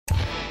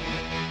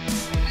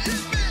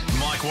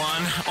Mic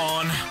 1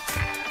 on.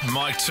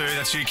 Mic 2,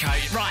 that's you,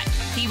 Kate. Right,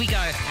 here we go.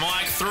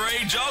 Mic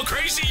 3, Joel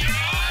Creasy, you're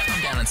on.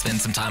 Come down and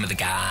spend some time with the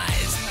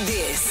guys.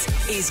 This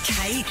is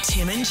Kate,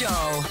 Tim and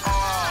Joel.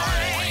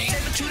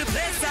 Take me to the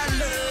place I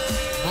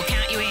love. We'll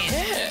count you in.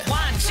 Yeah.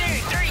 1, 2,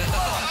 3, 4.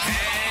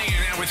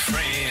 Hanging out with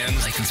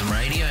friends. Making some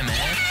radio,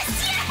 man.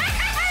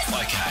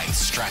 Okay,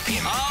 strap in.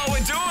 Oh,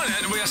 we're doing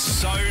it. We are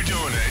so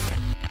doing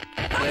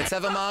it. Let's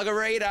have a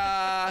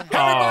margarita.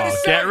 Oh,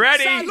 get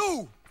ready.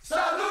 Salud.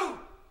 Salud.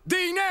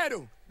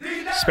 Dinero.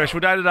 Special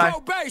day today.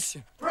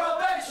 Probation.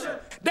 Probation.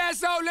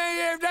 That's only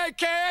if they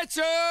catch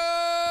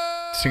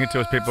us. Sing it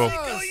to us, people. You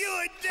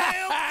a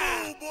damn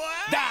fool,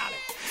 boy. Darling.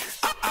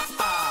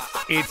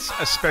 It's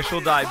a special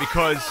day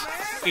because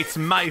it's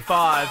May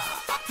 5,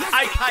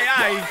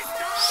 a.k.a.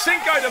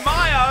 Cinco de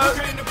Mayo.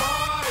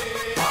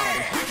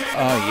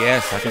 Oh,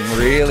 yes, I can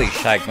really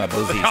shake my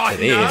boozies Oh, to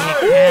this.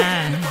 no.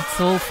 Yeah, it's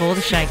all for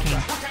the shaking.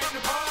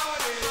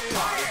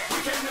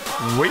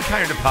 We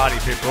came to party,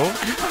 people.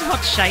 I'm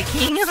not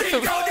shaking.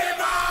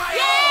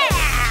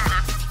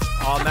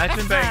 Oh,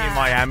 imagine being in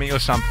Miami or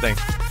something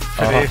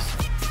for this.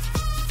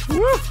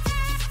 Woo.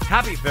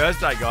 Happy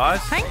Thursday,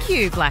 guys. Thank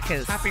you,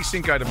 Blackers. Happy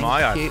Cinco de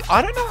Mayo. Thank you.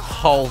 I don't know a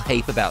whole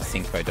heap about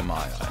Cinco de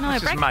Mayo. No,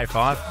 It's just May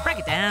 5. break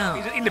it down.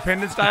 Is it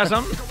Independence Day or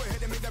something?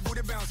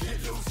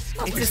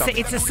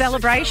 It's a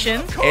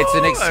celebration. It's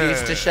an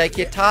excuse to shake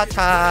your tatas.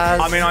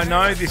 I mean, I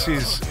know this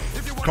is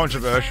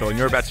controversial and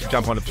you're about to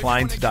jump on a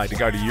plane today to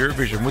go to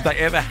Eurovision. Would they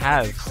ever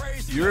have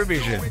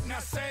Eurovision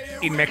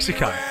in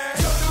Mexico?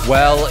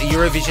 Well,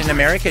 Eurovision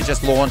America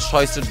just launched,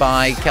 hosted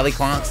by Kelly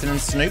Clarkson and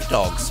Snoop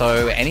Dogg,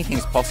 so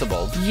anything's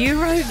possible.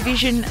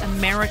 Eurovision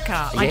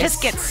America. I Yes.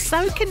 just get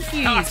so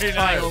confused I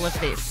by know. all of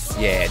this.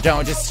 Yeah,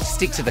 don't just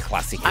stick to the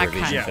classic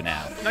Eurovision Yeah. for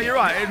now. No, you're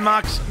right. It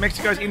marks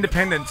Mexico's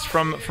independence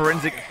from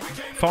forensic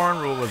foreign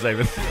rulers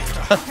even.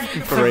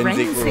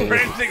 Forensic rule.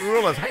 Forensic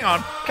rulers. Hang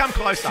on. Come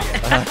closer.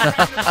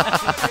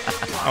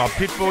 Oh,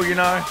 Pitbull, you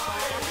know.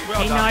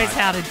 Well He done, knows mate.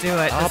 how to do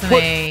it, doesn't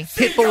Put- he?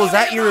 Pitbull was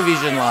at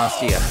Eurovision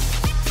last year.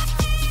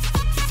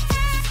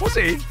 Was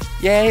he?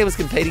 Yeah, he was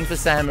competing for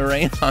San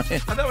Marino. Oh,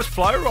 that was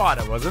Flow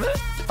Rider, wasn't it?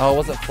 Oh,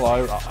 was it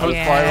Flow? Oh,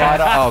 Yeah. Flow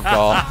Rider? Oh,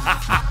 God.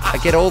 I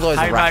get all those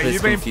Hey,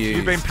 rappers mate, confused.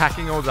 you've been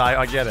packing all day.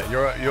 I get it.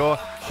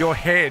 Your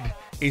head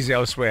is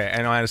elsewhere,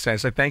 and I understand.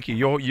 So thank you.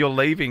 You're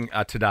leaving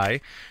today.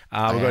 We've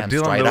got am,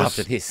 Dylan straight Lewis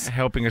after this.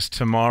 helping us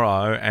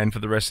tomorrow and for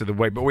the rest of the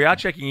week. But we are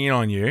checking in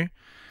on you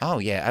Oh,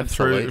 yeah,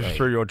 absolutely.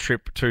 through your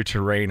trip to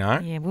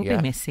Torino. Yeah, we'll Yeah.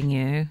 be missing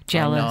you.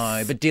 Jealous.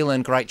 I know, but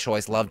Dylan, great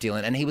choice, love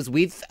Dylan. And he was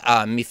with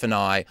Myf and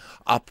I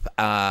up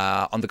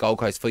on the Gold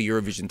Coast for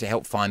Eurovision to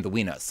help find the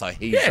winner. So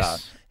he's,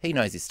 Yes. he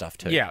knows his stuff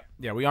too. Yeah.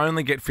 We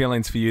only get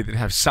feelings for you that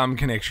have some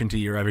connection to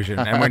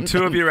Eurovision. And when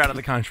two of you are out of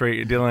the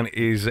country, Dylan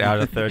is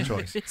our third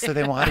choice. So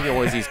then why do you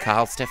always use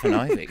Carl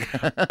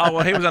Stefanovic? Oh,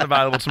 well, he was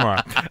unavailable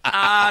tomorrow.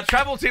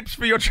 Travel tips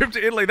for your trip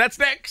to Italy. That's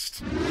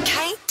next.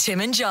 Kate, Tim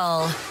and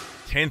Joel.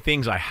 10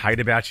 things I hate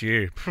about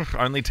you.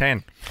 Only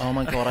 10. Oh,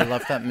 my God, I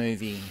love that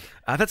movie.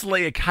 That's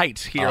Leah Kate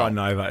here on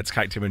Nova. It's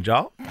Kate, Tim and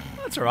Joel.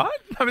 That's all right.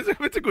 I mean,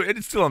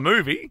 it's still a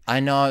movie.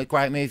 I know,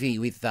 great movie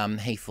with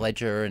Heath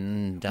Ledger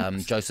and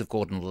Joseph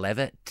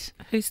Gordon-Levitt.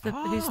 Who's the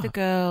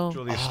girl?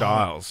 Julia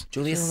Stiles.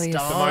 Julia Julia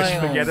Stiles. The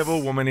most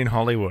forgettable woman in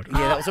Hollywood.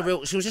 Yeah, that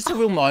was she was just a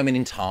real moment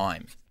in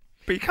time.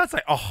 But you can't say,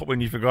 oh, when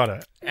you forgot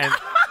it. And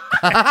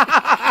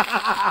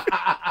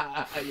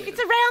It's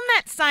around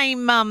that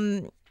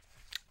same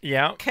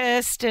yeah,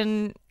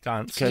 Kirsten.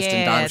 dance.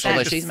 Kirsten Yeah, Dunst, although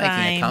that's she's the making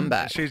a same.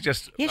 comeback. She's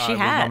just Yeah, she was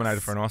has.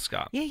 nominated for an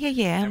Oscar.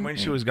 Yeah. And when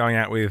she was going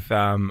out with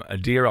a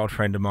dear old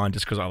friend of mine,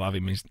 just because I love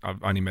him,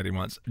 I've only met him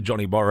once,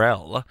 Johnny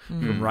Borrell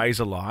from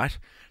Razorlight,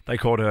 they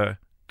called her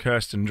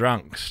Kirsten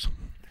Drunks.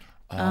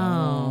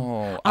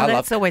 Oh, Oh,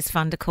 that's always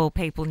fun to call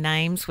people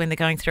names when they're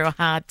going through a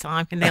hard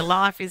time in their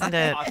life, isn't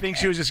it? I think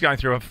she was just going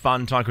through a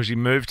fun time because she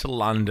moved to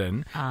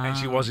London and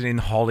she wasn't in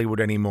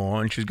Hollywood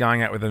anymore, and she was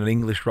going out with an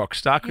English rock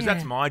star because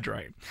that's my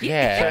dream.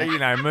 Yeah.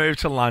 So, move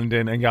to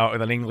London and go out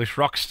with an English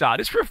rock star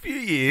just for a few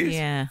years.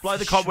 Yeah. Blow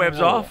the cobwebs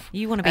Sure. off.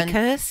 You want to be And-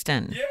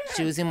 Kirsten.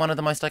 She was in one of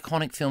the most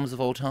iconic films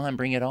of all time,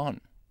 Bring It On.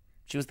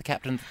 She was the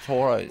captain of the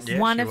Toros. Yeah,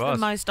 One she of was.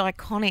 the most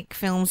iconic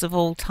films of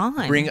all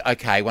time.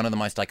 One of the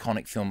most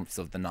iconic films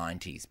of the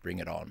 90s, Bring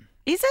It On.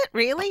 Is it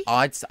really?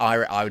 I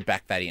would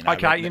back that in.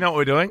 Okay, you know what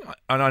we're doing?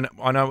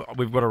 I know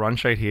we've got a run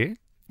sheet here.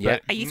 Yeah.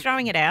 but Are you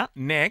throwing it out?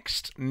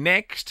 Next,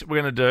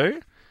 we're going to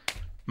do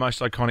most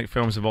iconic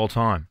films of all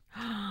time.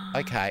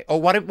 Okay.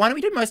 Or why don't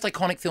we do most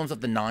iconic films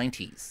of the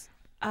 90s?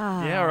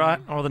 Yeah, all right.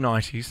 Or the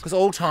 90s. Because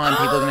all time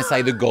people are going to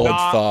say The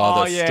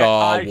Godfather, oh, yeah,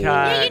 Star okay. Wars.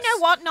 Yeah, you know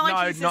what?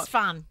 90s not- is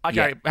fun.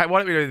 Okay, why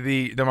don't we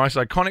do the most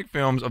iconic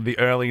films of the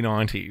early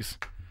 90s?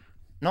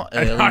 Not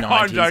early 90s.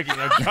 I'm joking.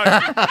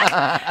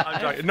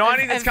 I'm joking.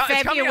 90s, it's coming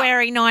up.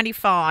 February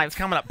 95. It's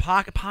coming up.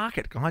 Park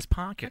it, guys.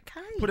 Park it.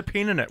 Okay. Put a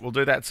pin in it. We'll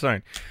do that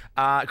soon.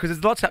 Because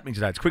there's lots happening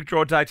today. It's quick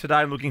draw day today.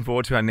 I'm looking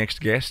forward to our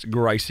next guest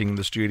gracing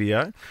the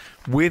studio,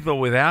 with or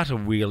without a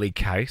wheelie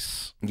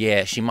case.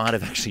 Yeah, she might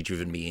have actually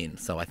driven me in,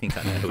 so I think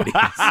I know who it is.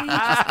 So you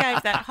just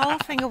gave that whole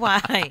thing away.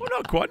 Well,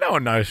 not quite. No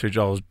one knows who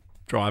Joel's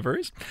driver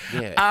is.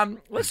 Yeah.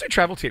 Let's do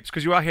travel tips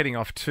because you are heading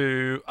off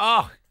to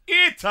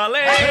Italy.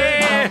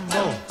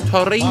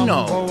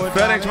 Torino.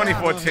 13,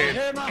 24,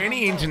 10.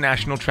 Any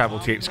international travel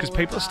tips? Because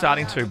people are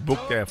starting to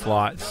book their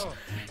flights,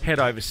 head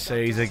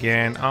overseas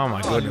again. Oh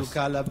my goodness.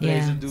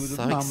 Yeah.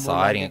 So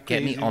exciting.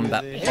 Get me on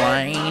that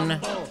plane.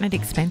 And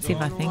expensive,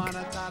 I think.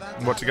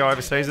 What, to go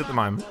overseas at the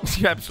moment?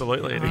 Yeah,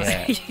 absolutely. It is.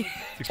 Yeah.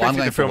 It's Well, I'm expensive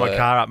going to fill for my work.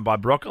 car up and buy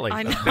broccoli.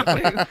 I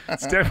know.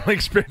 It's definitely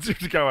expensive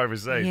to go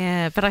overseas.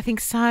 Yeah, but I think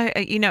so.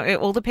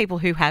 All the people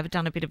who have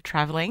done a bit of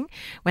travelling,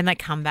 when they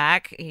come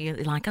back, you're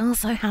like, oh,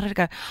 so how did it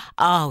go?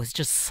 Oh, it's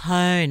just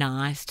so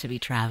nice to be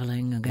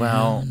travelling again.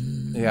 Well,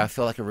 yeah, I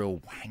feel like a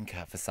real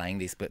wanker for saying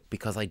this, but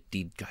because I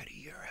did go to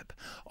Europe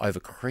over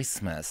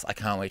Christmas, I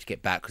can't wait to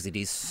get back because it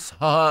is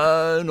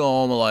so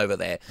normal over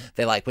there.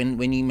 They're like,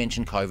 when you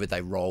mention COVID,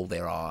 they roll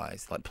their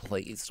eyes. Like,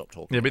 please stop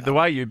talking. Yeah, but the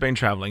way you've been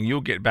travelling,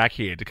 you'll get back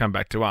here to come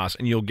back to us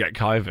and you'll get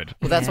COVID.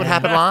 Well, that's what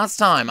happened last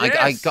time.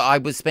 Yes. I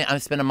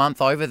spent a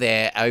month over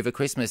there over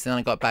Christmas, then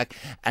I got back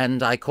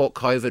and I caught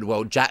COVID.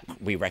 Well, Jack,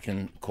 we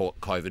reckon, caught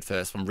COVID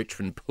first from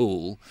Richmond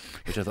Pool,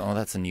 which I thought,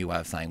 that's a new way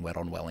of saying wet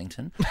on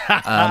Wellington.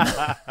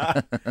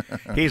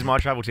 Here's my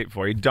travel tip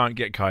for you. Don't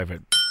get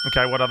COVID.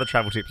 Okay, what other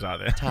travel tips are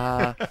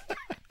there?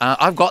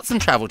 I've got some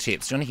travel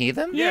tips. Do you want to hear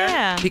them?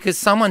 Yeah. Because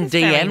someone That's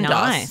very DM'd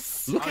nice. us.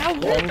 Look how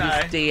long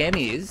this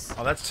DM is.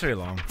 Oh, that's too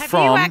long. Have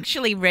from- you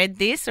actually read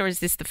this, or is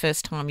this the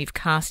first time you've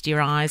cast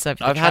your eyes over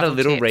the I've had a travel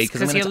little tips? read,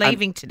 'cause I'm because gonna you're t-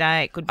 leaving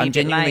today. It could be I'm a bit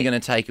genuinely late. going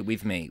to take it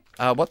with me.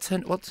 What's her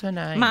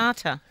name?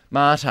 Marta.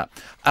 Marta.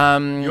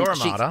 You're a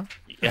she- martyr.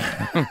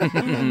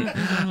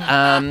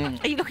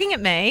 Are you looking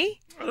at me?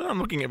 I'm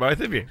looking at both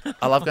of you.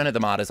 I love going to the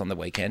Martyrs on the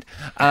weekend.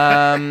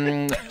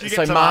 Do you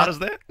get tomatoes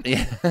there?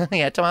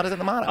 Yeah, tomatoes at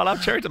the Marta. I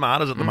love cherry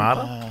tomatoes at the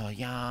Marta. Oh,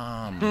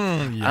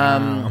 yum.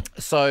 Yum.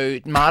 So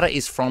Marta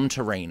is from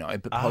Torino,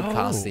 but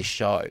podcasts Oh. this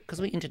show because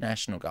we're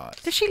international guys.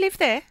 Does she live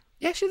there?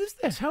 Yeah, she lives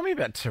there. Tell me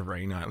about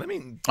Torino. Let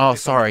me. Oh,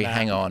 sorry,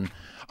 hang on.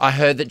 I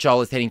heard that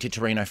Joel is heading to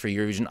Torino for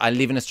Eurovision. I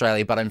live in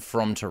Australia, but I'm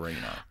from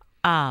Torino.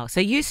 Oh, so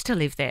you used to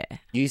live there.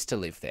 Used to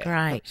live there.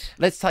 Great.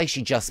 Let's say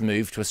she just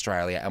moved to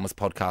Australia and was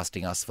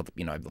podcasting us for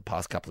the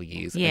past couple of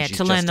years. Yeah, and she's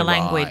to learn just the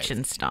language arrived.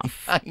 and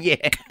stuff.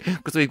 Yeah,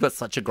 because we've got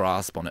such a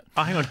grasp on it.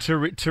 Oh, hang on.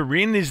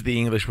 Turin is the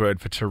English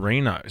word for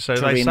Torino. So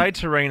they Turin. say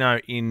Torino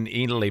in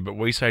Italy, but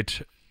we say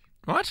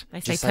what? They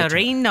say Just say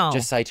Torino.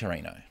 Just say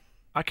Torino.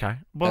 Okay.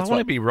 Well, That's I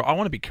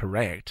want to be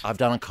correct. I've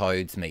done a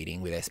codes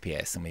meeting with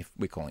SPS and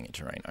we're calling it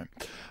Torino.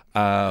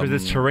 Because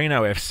there's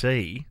Torino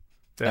FC.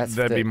 That's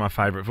That'd the- be my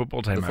favourite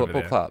football team The over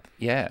football there. club,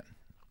 yeah.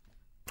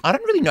 I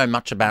don't really know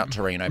much about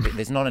Torino, but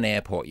there's not an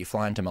airport. You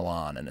fly into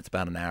Milan and it's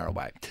about an hour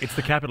away. It's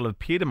the capital of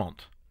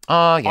Piedmont.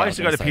 Oh, yeah. I used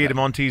to go to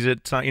Piedemonte's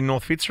in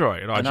North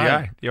Fitzroy at know.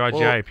 IGA. The IGA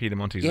Well,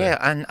 Piedemonte's Yeah,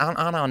 and aren't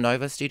our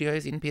Nova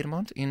studios in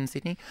Piedmont, in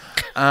Sydney?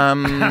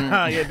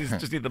 Yeah, this is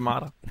just near the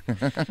Marta.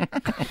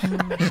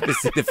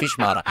 the fish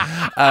martyr.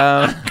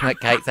 That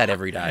Kate's had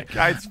every day.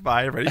 Kate's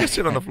favourite. You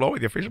sit on the floor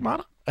with your fish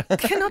Marta.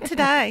 Not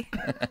today.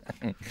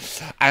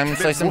 So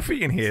There's some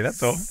woofy in here,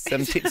 that's all.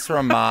 some tips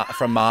from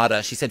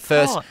Marta. She said,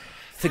 first, Oh.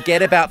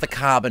 forget about the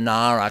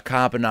carbonara.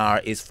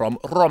 Carbonara is from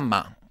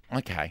Roma.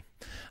 Okay.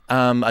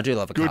 I do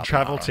love a Good carbonara.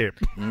 travel tip.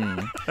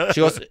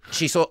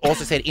 She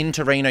also said, in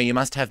Torino, you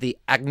must have the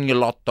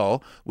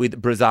agnolotto with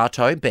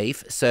brizzato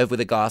beef served with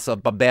a glass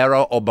of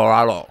Barbero or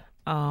Barolo.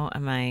 Oh,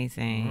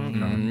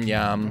 amazing.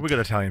 Yum. We've got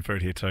Italian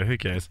food here too. Who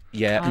cares?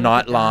 Yeah, I look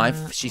at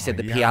nightlife. that. She said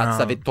the yum.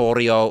 Piazza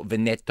Vittorio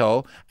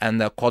Veneto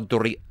and the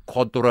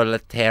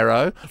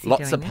Quadrilatero. he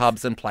Lots doing of this?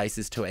 pubs and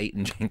places to eat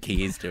and drink.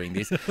 He is doing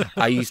this.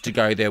 I used to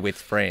go there with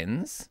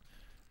friends.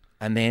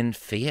 And then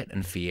Fiat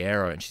and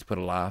Fiero. And she's put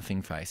a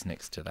laughing face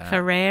next to that.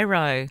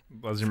 Ferrero.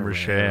 Was in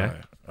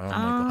Rocher. Oh, my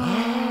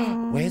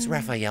God. Where's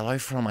Raffaello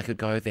from? I could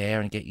go there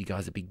and get you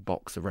guys a big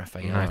box of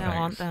Raffaello. I No, don't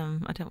want thanks.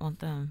 them. I don't want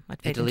them. I'd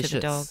They're feed them to the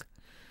delicious. dog.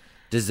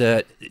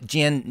 Dessert.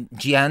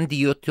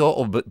 Giandiotto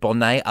or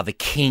Bonnet are the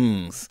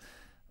kings.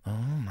 Oh,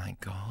 my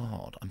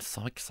God. I'm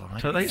so excited.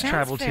 So are these Sounds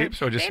travel fair.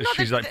 tips or just They're not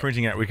she's like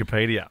printing out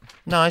Wikipedia?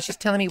 No, she's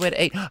telling me where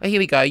to eat. Oh, here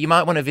we go. You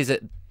might want to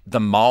visit the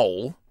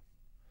Mole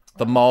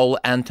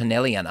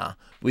Antonelliana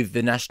with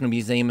the National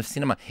Museum of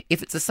Cinema.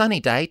 If it's a sunny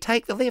day,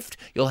 take the lift.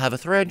 You'll have a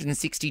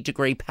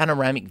 360-degree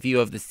panoramic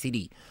view of the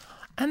city.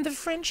 And the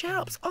French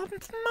Alps. Oh,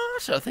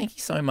 Marta, thank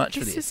you so much for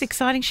This this. is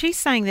exciting. She's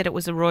saying that it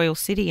was a royal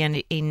city, and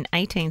in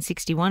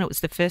 1861 it was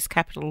the first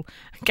capital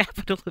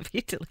of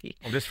Italy.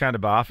 I just found a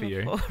bar for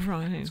you. Oh,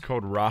 right. It's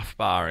called Rough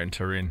Bar in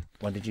Turin.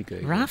 What did you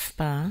Google? Rough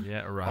bar.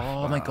 Yeah, Rough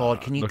Oh, Bar. my God.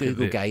 Can you Look at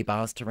Google this. gay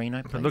bars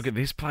Torino, please? But look at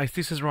this place.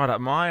 This is right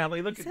up my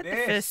alley. Look Is at that the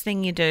this. first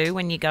thing you do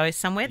when you go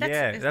somewhere?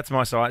 That's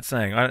my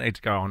sightseeing. I don't need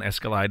to go on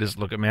escalators,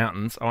 look at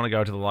mountains. I want to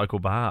go to the local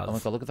bars. Oh, my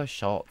God. Look at those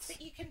shots.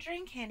 But you can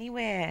drink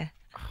anywhere.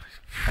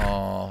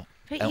 Oh.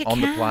 But And you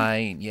on the can.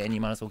 plane. Yeah, and you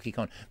might as well kick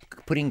on.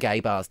 Put in gay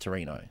bars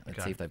Torino. Let's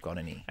Okay. see if they've got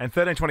any. And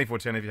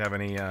 132410 if you have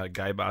any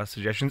gay bar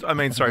suggestions. I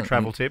mean, sorry,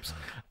 travel tips.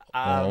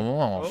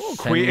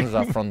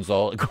 Senza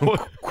Fronzoli.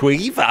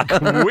 Quiva.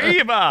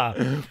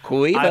 Quiver!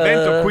 Quiva. I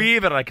went to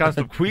quiver. I can't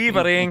stop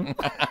quivering.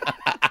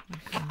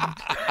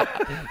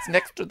 It's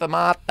next to the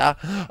Martha.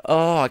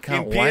 Oh, I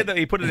can't wait.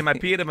 He put it in my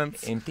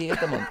impediments.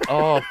 Impediment.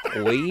 Oh,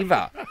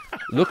 Weaver.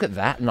 Look at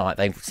that night.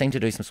 They seem to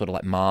do some sort of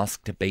like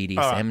masked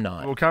BDSM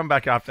night. We'll come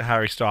back after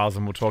Harry Styles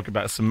and we'll talk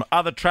about some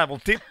other travel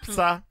tips.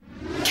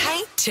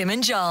 Kate, Tim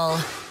and Joel.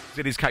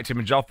 It is Kate, Tim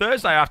and Joel.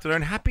 Thursday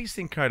afternoon. Happy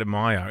Cinco de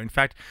Mayo. In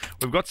fact,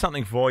 we've got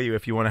something for you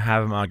if you want to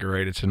have a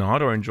margarita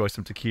tonight or enjoy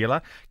some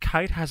tequila.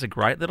 Kate has a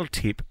great little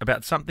tip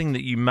about something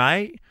that you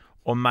may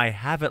or may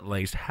have at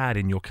least had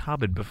in your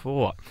cupboard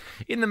before.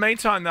 In the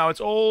meantime, though,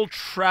 it's all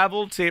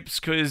travel tips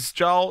because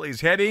Joel is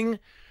heading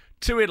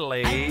to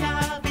Italy.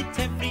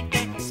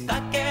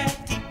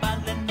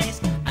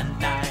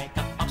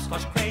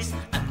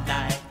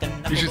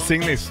 You should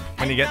sing this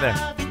when you get there.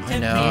 I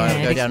know,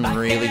 it'll go down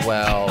really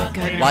well.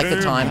 Like the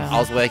time I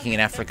was working in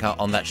Africa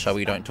on that show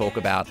we don't talk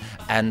about,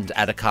 and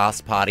at a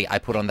cast party, I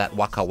put on that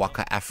Waka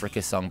Waka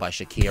Africa song by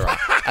Shakira.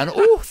 And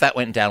that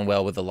went down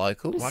well with the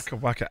locals. Waka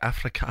Waka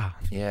Africa.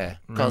 Yeah,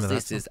 because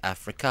this is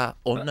Africa.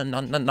 Oh,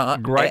 na.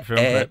 Great film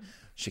clip.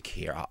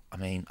 Shakira, I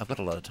mean, I've got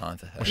a lot of time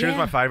for her. Well, she was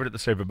my favourite at the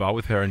Super Bowl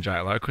with her and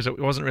J-Lo because it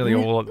wasn't really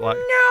all like...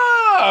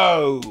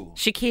 No!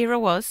 Shakira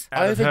was.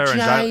 Over her and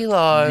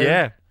J-Lo.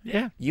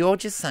 Yeah. You're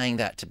just saying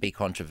that to be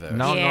controversial.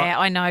 No, Yeah,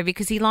 I know,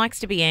 because he likes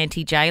to be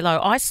anti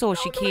J-Lo. I saw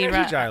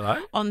Shakira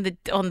J-Lo.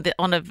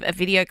 on a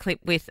video clip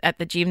at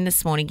the gym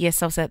this morning.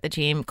 Yes, I was at the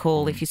gym.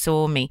 Call if you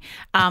saw me.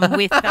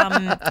 With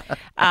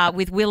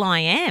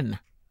Will.i.am.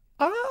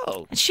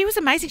 Oh. She was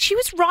amazing. She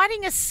was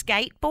riding a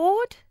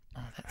skateboard.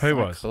 Who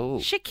was? Cool.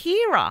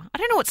 Shakira. I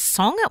don't know what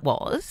song it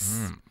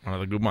was. One of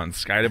the good ones.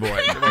 Skater Boy.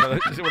 one of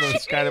the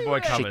Skater Boy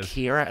covers.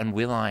 Shakira and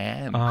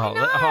Will.i.am.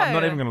 I'm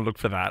not even going to look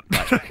for that.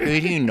 Who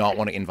do you not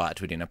want to invite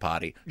to a dinner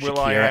party? Will.i.am.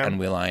 Shakira and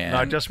Will.i.am.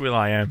 No, just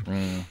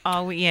Will.i.am.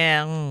 Oh,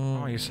 yeah.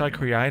 Oh, you're so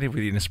creative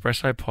with your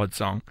Nespresso Pod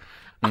song.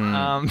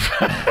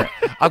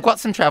 I've got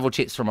some travel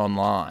tips from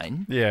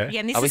online. Yeah.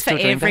 Yeah, and this Are we is for still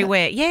doing that?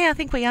 everywhere. Yeah, I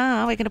think we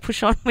are. We're going to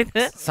push on with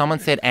it. Someone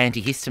said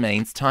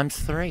antihistamines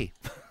 ×3.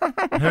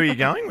 Who are you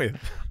going with?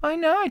 I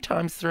know,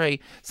 ×3.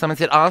 Someone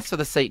said ask for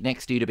the seat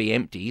next to you to be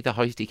empty. The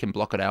hostie can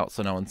block it out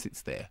so no one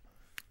sits there.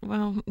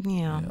 Well,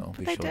 yeah. I'll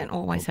be But they sure. don't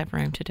always have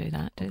room to do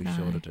that, do Be they?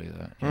 sure to do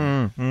that.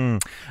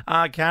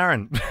 Yeah.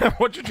 Karen,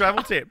 what's your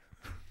travel tip?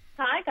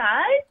 Hi,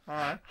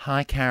 guys.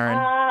 Hi, Karen.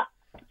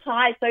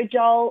 Hi. So,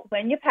 Joel,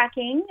 when you're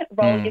packing,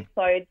 roll your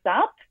clothes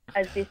up,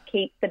 as this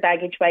keeps the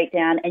baggage weight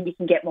down and you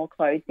can get more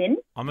clothes in.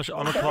 I'm a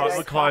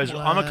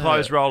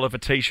clothes roller for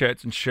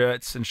t-shirts and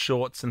shirts and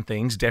shorts and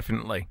things,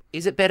 definitely.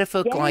 Is it better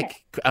for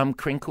Yeah.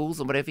 crinkles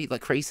or whatever,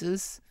 like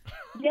creases?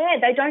 Yeah,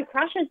 they don't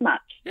crush as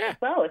much. Yeah. As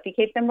well, if you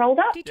keep them rolled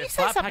up. Did you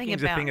say Flat something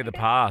packing's about... a thing of the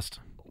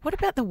past. What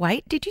about the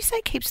weight? Did you say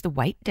it keeps the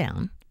weight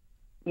down?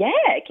 Yeah,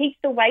 it keeps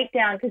the weight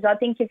down because I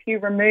think if you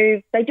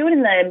remove, they do it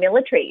in the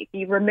military, if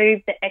you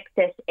remove the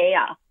excess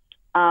air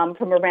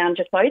from around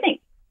your clothing.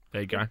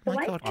 There you go. Oh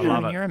my God, I love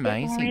Karen, it. you're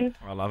amazing.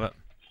 I love it.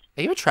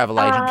 Are you a travel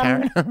agent,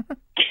 Karen?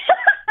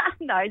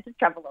 No, just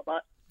travel a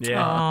lot.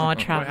 Yeah. Oh,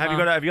 travel. Have you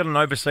got an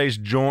overseas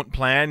jaunt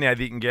plan now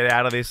that you can get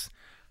out of this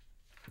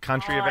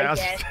country of ours?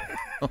 Yes.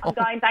 I'm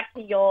going back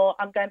to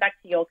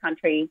your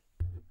country,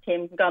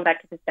 Tim. I'm going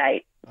back to the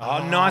States.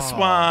 Oh, nice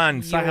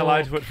one. Say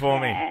hello to it for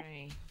me. Yeah.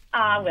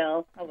 I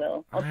will. I'll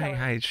tell her.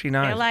 Hey, she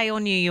knows. LA or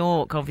New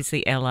York?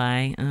 Obviously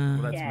LA. Well,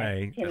 that's Yeah,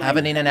 me. Tim. Have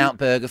an In-N-Out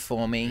burger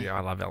for me. Yeah,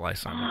 I love LA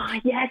so much. Oh,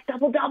 yes,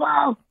 double.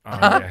 Oh,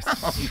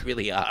 yes. You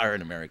really are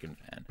an American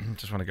fan.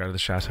 Just want to go to the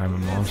Chateau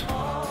Marmont.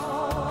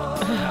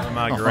 Have a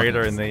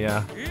margarita in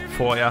the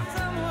foyer.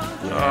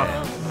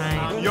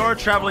 Mate. You're a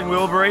travelling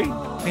Wilbury.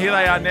 Here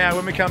they are now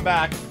when we come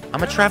back.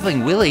 I'm a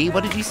travelling Willy.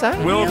 What did you say?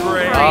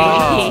 Wilbury.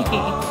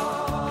 Oh.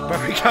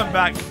 When we come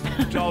back,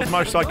 Joel's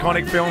most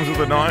iconic films of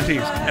the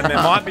 90s. And there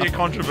might be a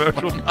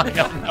controversial revelation.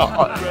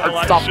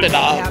 Stopped it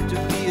up. have to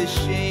be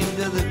ashamed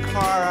of the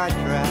car I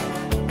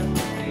drive.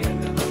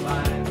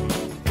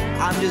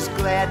 I'm just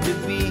glad to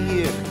be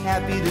here,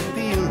 happy to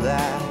be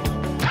alive.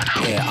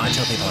 Yeah, I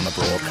tell people I'm a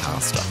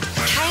broadcaster.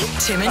 Kate,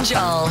 Tim and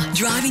Joel,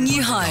 driving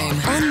you home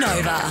on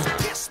Nova.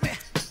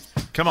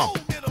 Come on.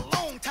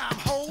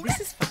 This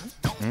is fun.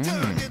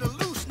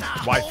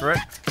 Wait for it.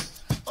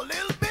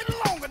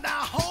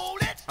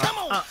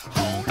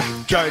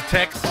 Joe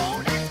Tex.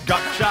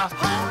 Gotcha.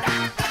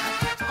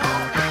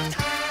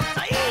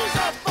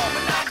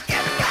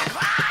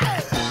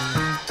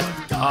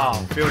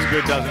 Oh, feels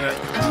good, doesn't it?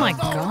 Oh my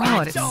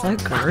God, it's so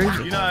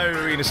groovy. You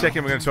know, in a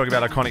second we're going to talk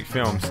about iconic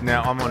films.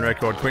 Now, I'm on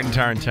record. Quentin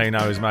Tarantino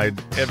has made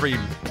every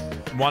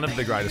one of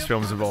the greatest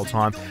films of all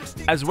time,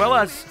 as well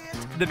as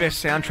the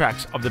best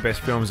soundtracks of the best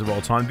films of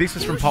all time. This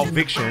is from Pulp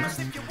Fiction,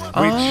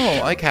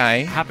 which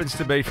Okay. happens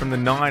to be from the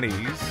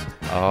 90s.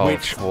 Oh,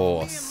 which, of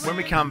course. when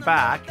we come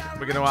back,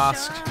 we're going to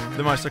ask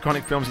the most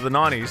iconic films of the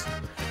 90s.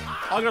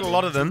 I got a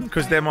lot of them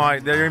because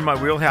they're in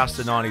my wheelhouse,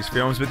 the 90s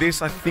films, but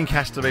this I think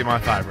has to be my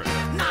favourite.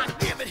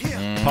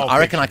 I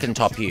reckon I can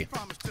top you.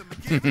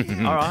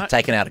 All right.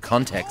 Taken out of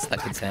context, that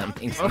could mean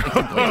something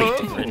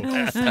completely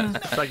different.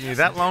 It's taking you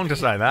that long to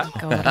say that.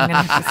 God, I'm going to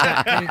have to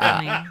start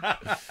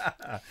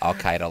Googling. Oh,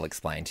 Kate, I'll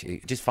explain to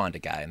you. Just find a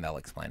gay and they'll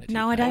explain it to you.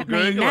 No, I don't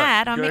mean Google it.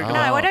 that. I mean, Google no,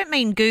 it. I don't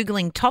mean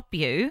Googling top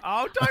you.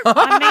 Oh, don't.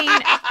 I mean,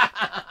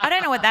 I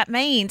don't know what that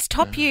means.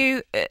 Top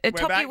you,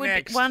 top back you would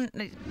next. be one.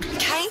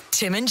 Kate,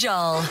 Tim and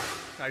Joel.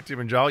 Hey, Tim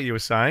and Joel, you were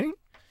saying?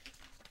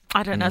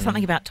 I don't know,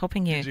 something about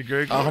topping Did you you.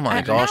 Google Oh it? my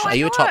No, gosh, I are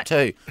you a thought- top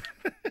two?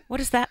 What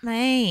does that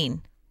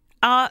mean?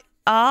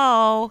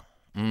 Oh.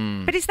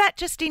 But is that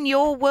just in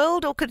your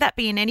world or could that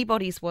be in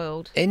anybody's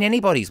world? In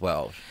anybody's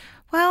world.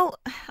 Well,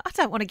 I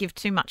don't want to give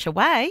too much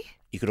away.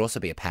 You could also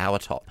be a power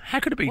top. How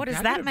could it be? What does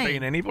how that could it be mean?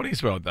 in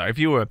anybody's world, though? If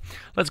you were,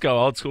 let's go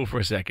old school for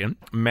a second,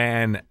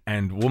 man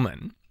and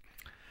woman.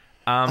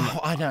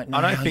 I don't know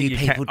I don't how think you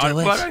you people can. do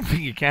it. I don't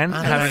think you can. I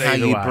don't have know it how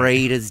either you way.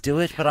 breeders do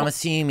it, but I'm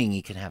assuming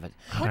you can have it.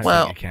 I don't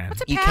Well, think you can.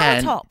 What's a You power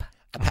can. top?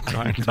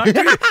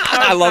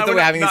 I love that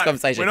we're having this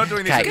conversation. We're not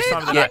doing this Kate, at this time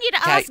of the I day. want you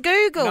to ask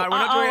Google. No, we're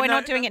not doing it. we're No,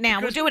 not doing it now.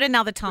 We'll because- do it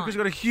another time. Because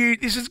we've got a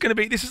huge. This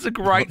is a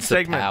great What's a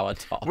segment. power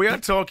top? We are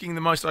talking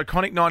the most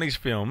iconic '90s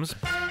films.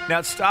 Now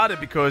it started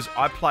because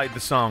I played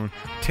the song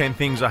 "10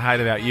 Things I Hate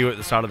About You" at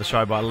the start of the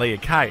show by Leah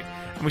Kate,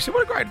 and we said,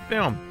 "What a great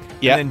film!"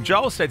 Yep. And then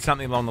Joel said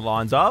something along the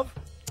lines of,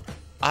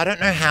 I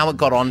don't know how it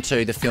got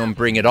onto the film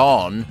Bring It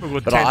On,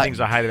 "Well, but 10 Things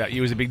I Hate About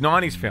You" was a big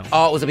 '90s film.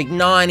 Oh, it was a big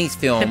 90s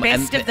film. the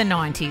best and of the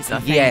 90s, I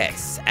think.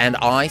 Yes, and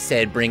I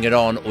said Bring It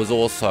On was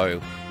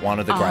also one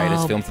of the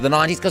greatest Oh. films of the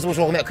 90s because we're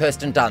talking about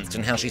Kirsten Dunst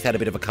and how she's had a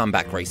bit of a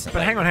comeback recently.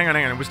 But hang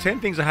on. Was 10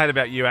 Things I Hate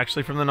About You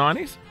actually from the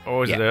 '90s, or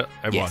was Yeah. it?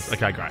 It Yes.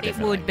 was. Okay, great. It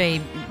would be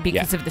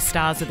because of the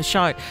stars of the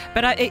show.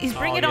 But is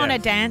Bring Oh, It On a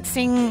yes.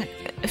 dancing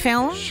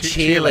film?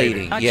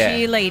 Cheerleading, Oh, yeah.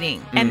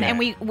 cheerleading. And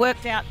we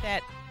worked out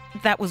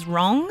that was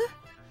wrong.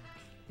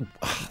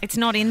 It's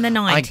not in the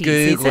 90s, I is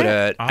googled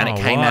it, and Oh, it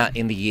came right. out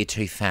in the year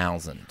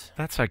 2000.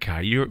 That's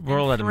okay. We're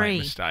all allowed to Three.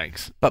 make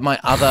mistakes. But my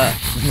other,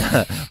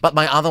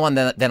 one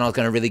that then I was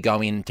going to really go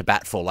into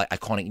bat for, like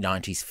iconic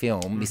 90s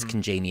film, Miss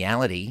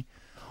Congeniality,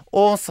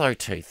 also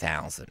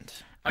 2000.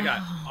 Okay,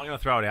 I'm going to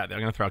throw it out there.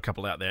 I'm going to throw a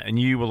couple out there, and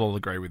you will all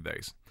agree with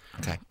these.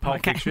 Okay. Pulp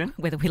Okay. Fiction.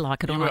 Whether we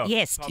like it or You not. will.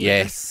 Yes. Pulp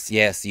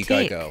Yes, you go,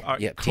 Tick. girl. All right,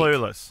 Yep, tick.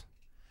 Clueless.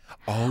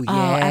 Oh, yeah.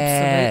 Oh,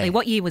 absolutely.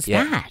 What year was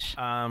Yeah.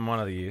 that? One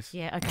of the years.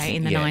 Yeah, okay,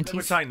 in the Yeah. We're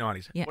 90s. saying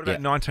 90s. Yeah. What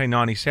about Yeah.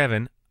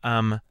 1997?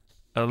 A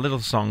little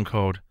song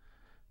called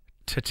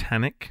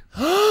Titanic.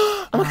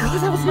 Oh my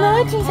God, that was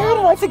 90s. How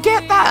did I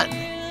forget that?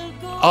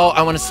 Oh,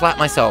 I want to slap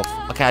myself.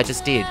 Okay, I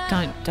just did.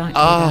 Don't do Oh. that.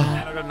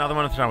 And I've got another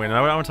one to throw in. I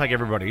want to take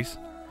everybody's,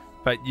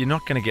 but you're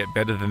not going to get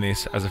better than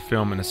this as a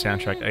film and a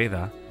soundtrack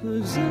either.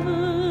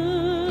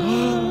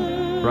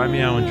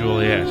 Romeo and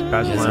Juliet.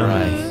 Basil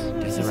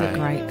Luhrmann. This is a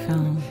great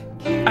film.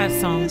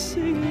 Song.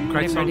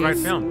 Great song, Whatever it great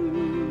is.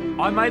 film.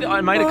 I made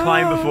a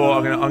claim before.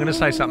 I'm gonna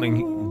say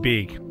something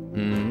big.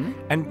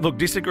 And look,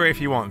 disagree if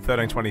you want.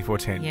 13, 24,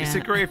 10. Yeah.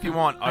 Disagree if you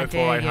want. I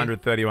dare you.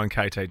 04800 31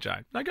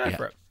 KTJ. No, go Yeah.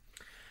 for it.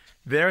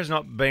 There has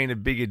not been a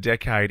bigger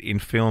decade in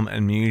film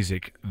and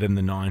music than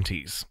the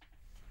 90s.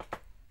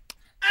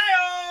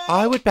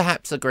 I would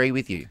perhaps agree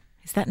with you.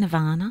 Is that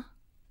Nirvana?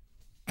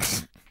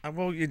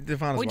 Well,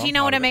 Nirvana's Well, do one you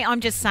know what part I of mean? it. I'm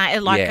just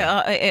saying, like,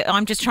 Yeah.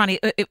 I'm just trying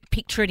to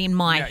picture it in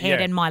my Yeah, head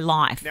yeah. and my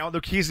life. Now,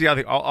 look, here's the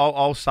other thing.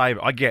 I'll save.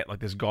 I get, like,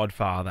 there's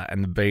Godfather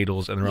and the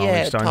Beatles and the Rolling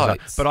Yeah, Stones. and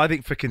totes. stuff, but I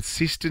think for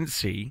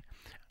consistency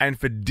and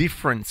for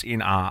difference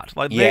in art,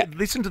 like, Yeah.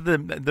 listen to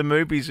the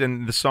movies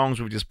and the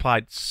songs we've just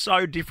played,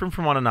 so different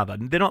from one another.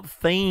 They're not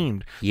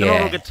themed. They're not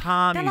Yeah. all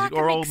guitar They're music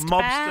like or a all mixed mobster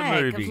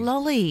bag movies. of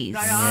lollies. They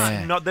are.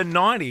 Yeah. Not the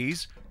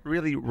 90s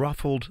really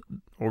ruffled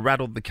or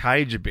rattled the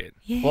cage a bit.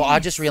 Well, I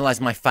just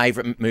realised my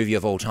favourite movie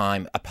of all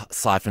time,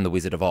 aside from The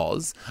Wizard of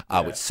Oz,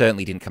 which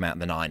certainly didn't come out in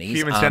the 90s.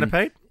 Human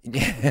Centipede? No,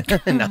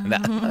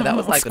 that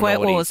was like Squirt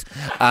the Wars.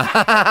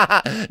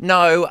 noughties.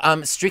 No,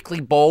 Strictly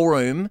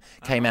Ballroom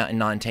came out in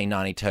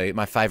 1992.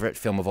 My favourite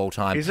film of all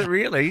time. Is it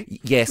really?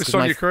 Yes, With 'cause my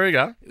Sonia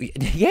Kruger?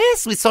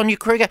 Yes, with Sonia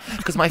Kruger.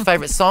 Because my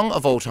favourite song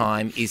of all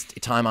time is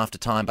Time After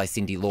Time by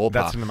Cyndi Lauper.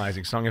 That's an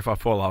amazing song. If I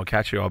fall, I'll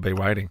catch you. I'll be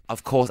waiting.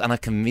 Of course, and I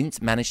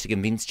managed to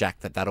convince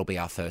Jack that that'll be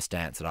our first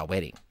dance at our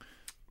wedding.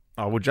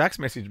 Oh, well, Jack's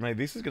messaged me.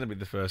 This is going to be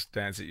the first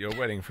dance at your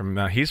wedding from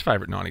his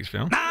favourite 90s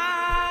film.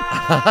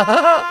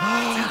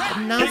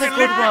 Another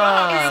good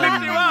one. Is that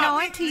the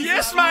 90s?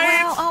 Yes, mate.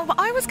 Wow. Oh,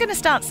 I was going to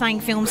start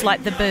saying films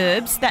like The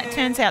Burbs. That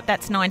turns out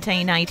that's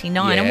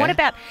 1989. And Yeah. what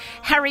about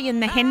Harry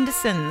and the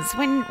Hendersons?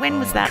 When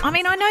was that? I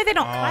mean, I know they're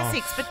not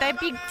classics, but they're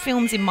big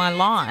films in my No,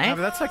 life.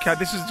 but that's okay.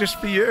 This is just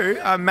for you.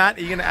 Matt,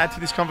 are you going to add to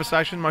this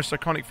conversation? Most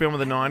iconic film of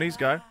the 90s?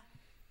 Go.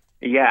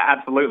 Yeah,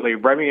 absolutely.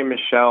 Remy and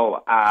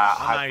Michelle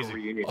high Amazing. school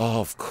reunion.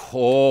 Of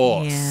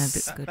course. Yeah,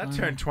 that's a good That one.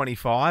 turned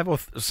 25 or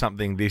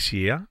something this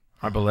year,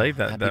 I believe,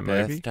 Happy that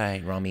movie.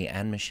 birthday, Romy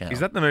and Michelle. Is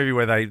that the movie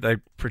where they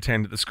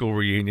pretend at the school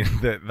reunion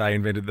that they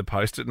invented the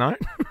Post-it note?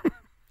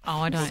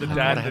 Oh, I don't The know.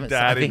 dad- I haven't-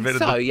 dad I think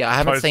invented so. the Yeah, I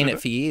haven't seen Post-it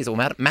it for years. Or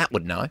Matt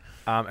would know.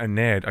 And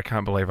Ned, I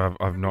can't believe I've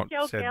not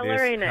Michelle said Gellar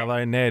this. in it.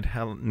 Hello, Ned.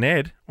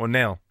 Ned or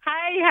Nell?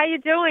 Hey, Hey, how you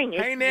doing?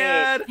 Hey, It's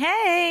Ned.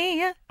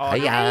 Hey. Oh, Ned.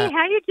 Hey,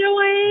 how you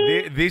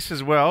doing? This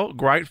as well.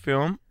 Great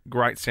film.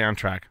 Great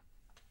soundtrack.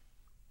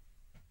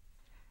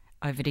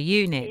 Over to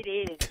you, Ned. It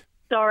is.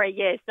 Sorry,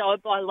 yes,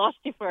 I lost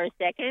you for a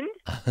second.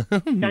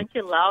 Don't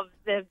you love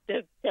the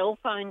cell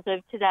phones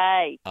of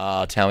today?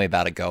 Oh, tell me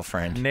about it,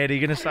 girlfriend. Ned, are you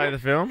going to say the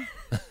film?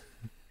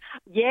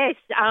 Yes,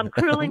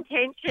 Cruel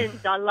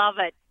Intentions. I love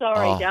it.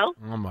 Sorry, Del.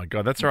 Oh, my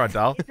God. That's all right,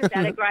 Dal. Isn't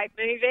that a great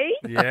movie?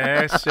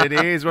 Yes, it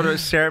is. What about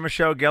Sarah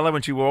Michelle Gellar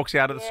when she walks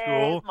out of the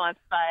school? It's my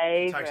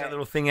favourite. Takes that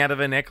little thing out of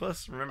her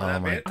necklace. Remember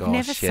that bit? Gosh, I've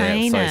never yeah,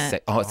 seen so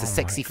it. it's a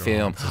sexy God,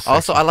 film. it's a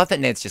Also, sexy- I love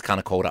that Ned's just kind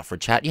of called up for a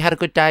chat. You had a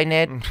good day,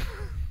 Ned?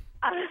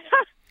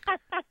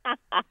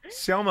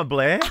 Selma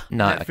Blair.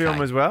 No, that film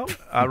okay. as well.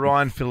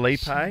 Ryan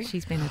Felipe.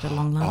 She's been at a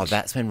long lunch. Oh,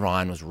 that's when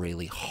Ryan was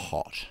really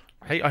hot.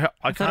 Hey, I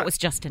thought can't- it was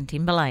Justin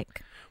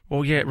Timberlake.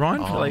 Well, yeah,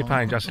 Ryan Felipe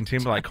and Justin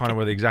Timberlake kind of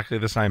were exactly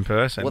the same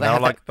person. Well, they they were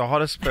have like the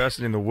hottest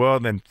person in the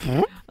world, and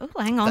then Oh,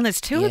 hang on, there's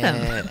two of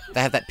them.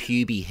 They have that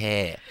puby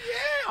hair.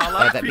 I They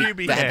love have that,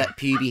 pubic they hair. had that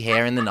puby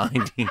hair in the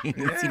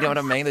 90s. You know what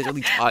I mean? Those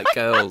really tight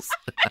curls.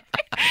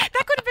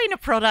 That could have been a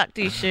product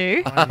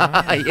issue.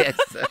 Yes.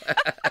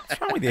 What's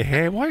wrong with your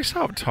hair? Why are you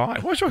so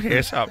uptight? Why's your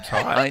hair so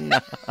uptight? I know.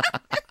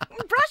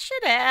 Brush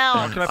it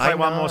out. Can I play I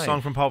one more know.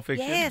 song from Pulp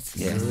Fiction? Yes.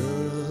 Yes.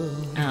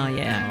 Oh,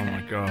 yeah. Oh,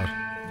 my God.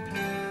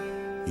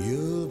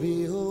 You'll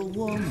be a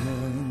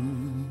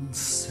woman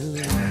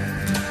soon.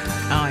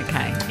 Oh,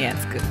 okay. Yeah,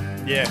 it's good.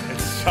 Yeah,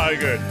 it's so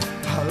good.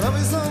 I love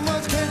you so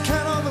much, can't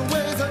count all the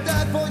ways I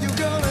died for you,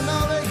 girl, and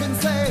all they can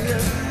say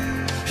is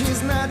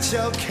he's not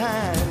your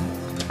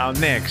kind.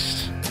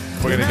 Next,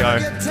 we're going to go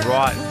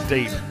right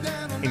deep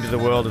into the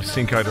world of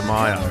Cinco de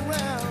Mayo.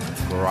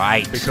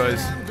 Great.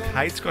 Because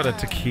Kate's got a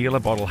tequila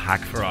bottle hack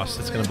for us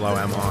that's going to blow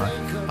our mind.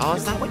 Oh,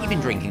 is that what you've been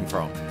drinking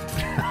from?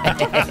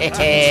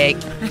 Hey.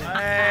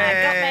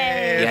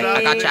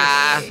 Yeah,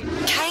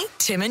 gotcha. Kate,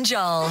 Tim and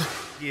Joel.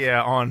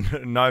 Yeah, on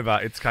Nova,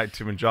 it's Kate,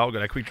 Tim and Joel. We've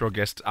got a quick draw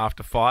guest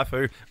after 5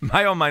 who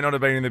may or may not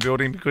have been in the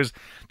building because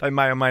they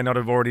may or may not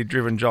have already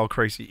driven Joel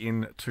Creasy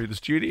into the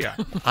studio.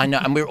 I know,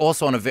 and we're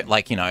also on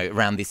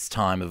around this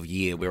time of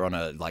year, we're on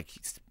a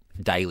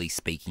daily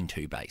speaking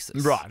to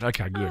basis. Right,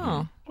 okay, good.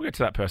 Oh. We'll get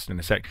to that person in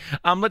a sec.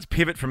 Let's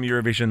pivot from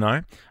Eurovision,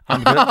 though,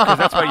 because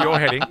that's where you're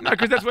heading. No,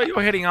 because that's where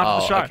you're heading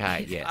after the show.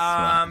 Okay, yes.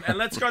 And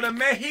let's go to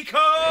Mexico.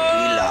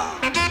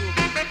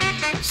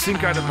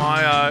 Cinco de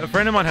Mayo. A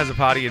friend of mine has a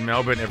party in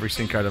Melbourne every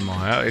Cinco de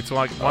Mayo. It's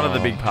like one of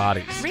the big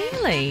parties.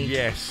 Really?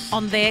 Yes.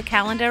 On their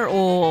calendar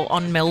or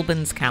on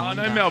Melbourne's I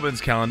calendar? know Melbourne's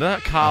calendar.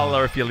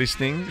 Carla, if you're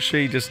listening,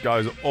 she just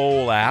goes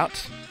all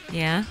out.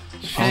 Yeah.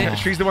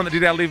 She's the one that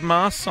did our Live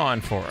Mars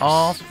sign for us.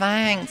 Oh,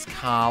 thanks,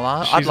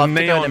 Carla. She's I'd love to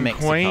go to neon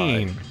Mexico.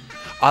 queen.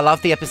 I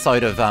love the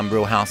episode of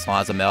Real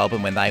Housewives of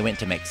Melbourne when they went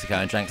to Mexico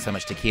and drank so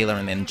much tequila,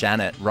 and then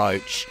Janet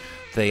Roach,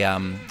 the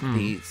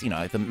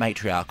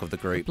matriarch of the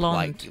group,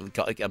 Blonde.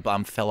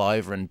 fell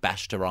over and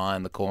bashed her eye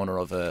in the corner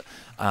of a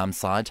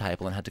side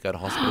table and had to go to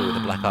hospital with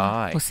a black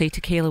eye. Well, see,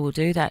 tequila will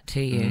do that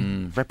to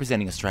you.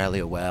 Representing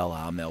Australia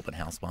well, Melbourne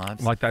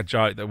Housewives. Like that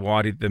joke that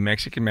why did the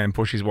Mexican man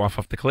push his wife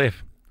off the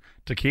cliff?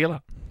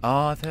 Tequila.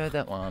 Oh, I've heard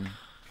that one.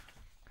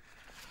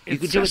 You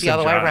It's could do it just the a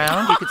other way joke.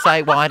 around. You could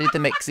say, why did the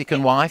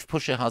Mexican wife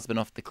push her husband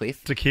off the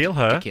cliff? To kill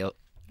her? Tequila.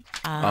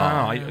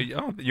 Oh,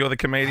 you're the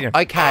comedian.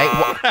 Okay.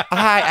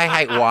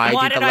 Hey, Why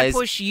did did I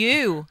push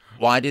you?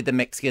 Why did the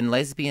Mexican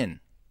lesbian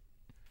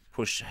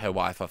push her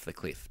wife off the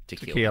cliff?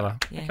 Tequila.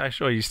 Yeah. Okay,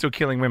 sure. You're still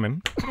killing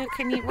women.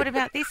 What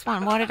about this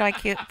one? Why did I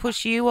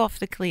push you off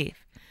the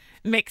cliff?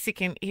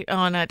 Mexican.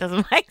 Oh, no, it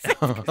doesn't make sense.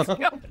 'Cause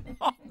you're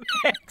not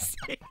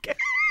Mexican.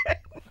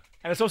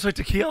 And it's also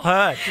to kill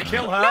her. To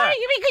kill her. No,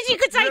 because you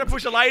could say. You're going to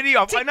push a lady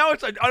off. I know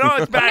it's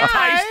bad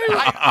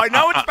taste. I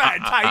know it's bad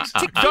taste.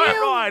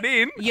 Don't write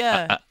in.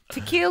 Yeah.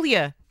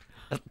 Tequila.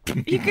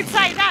 You could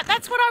say that.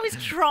 That's what I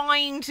was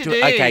trying to do.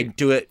 Okay,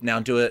 do it. Now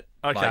do it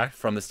Okay.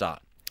 from the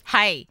start.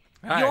 Hey,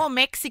 you're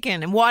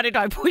Mexican, and why did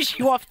I push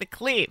you off the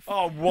cliff?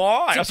 Oh,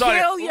 why? To Sorry,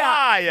 kill ya.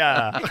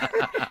 liar.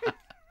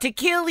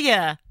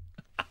 Tequila.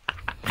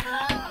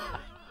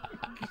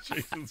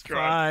 Jesus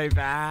Christ. So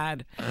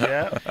bad.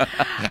 Yeah.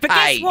 But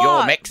guess what?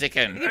 You're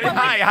Mexican.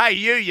 Hey,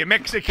 you're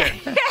Mexican.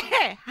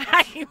 Yeah.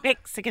 Hey,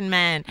 Mexican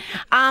man.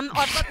 I've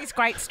got this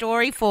great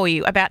story for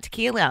you about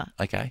tequila.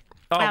 Okay.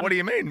 Oh, what do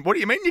you mean? What do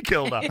you mean you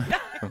killed her?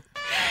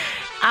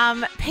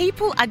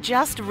 People are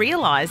just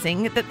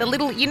realising that the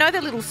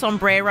little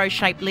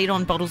sombrero-shaped lid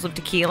on bottles of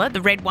tequila,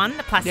 the red one,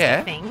 the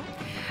plastic thing,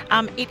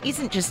 it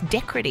isn't just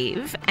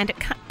decorative, and it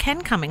can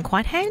come in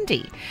quite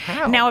handy.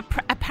 How? Now,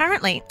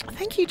 apparently,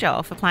 thank you,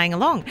 Joel, for playing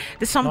along.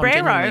 The sombrero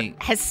genuinely-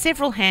 has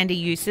several handy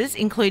uses,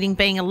 including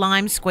being a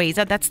lime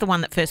squeezer. That's the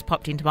one that first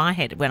popped into my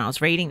head when I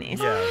was reading this.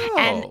 Yeah.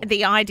 And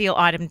the ideal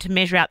item to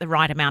measure out the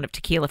right amount of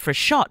tequila for a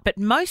shot. But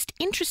most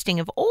interesting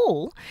of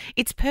all,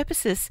 its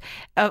purposes,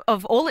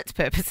 of all its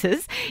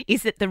purposes,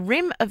 is that the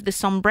rim of the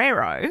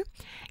sombrero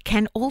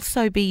can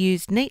also be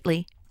used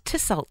neatly to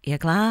salt your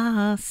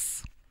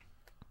glass.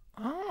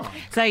 Oh,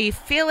 So you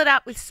fill it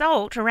up with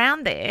salt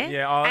around there.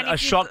 Yeah, and a if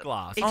shot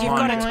glass. If you've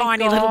got a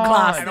tiny little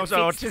glass. And that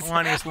also fits the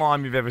tiniest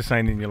lime you've ever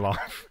seen in your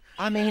life.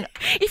 I mean,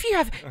 if you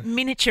have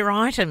miniature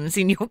items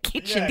in your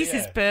kitchen, this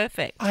is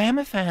perfect. I am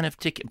a fan of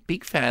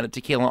big fan of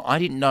tequila. I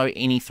didn't know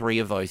any three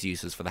of those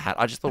uses for the hat.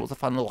 I just thought it was a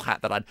fun little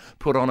hat that I'd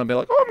put on and be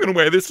like, oh, I'm going to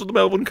wear this to the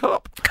Melbourne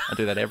Cup. I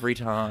do that every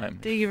time.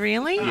 Do you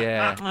really?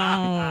 Yeah.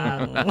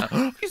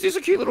 Oh. Is this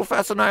a cute little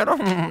fascinator?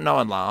 No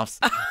one laughs.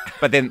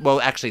 But then,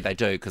 well, actually they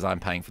do because I'm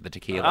paying for the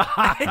tequila.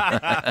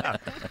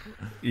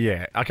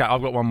 Yeah. Okay,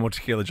 I've got one more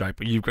tequila joke,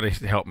 but you've got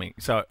to help me.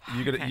 So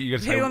you got to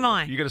say. Who am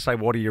I? You got to say,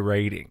 what are you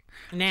reading?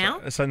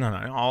 Now? So no.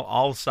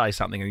 I'll say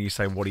something and you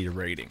say, what are you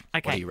reading?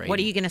 Okay. What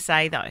are you going to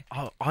say though?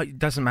 It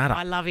doesn't matter.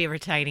 I love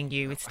irritating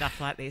you with stuff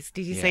like this.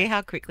 Did you see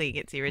how quickly he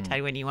gets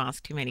irritated when you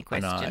ask too many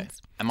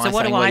questions? Am so I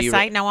what saying do what I you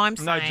say? No, I'm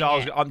saying Joel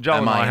it. and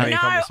I are having a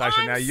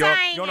conversation now.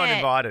 saying You're not it.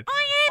 invited.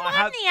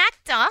 I'm the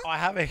actor. I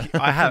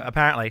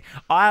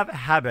have a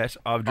habit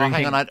of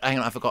drinking. Hang on,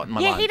 I've forgotten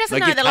my line. Yeah, he doesn't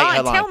No, know give the Kate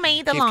line. her Tell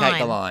me the give line. Kate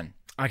the line.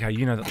 Okay,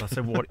 you know that.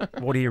 So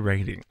what are you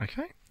reading?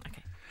 Okay.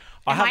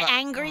 Am I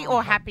angry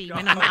or happy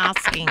when I'm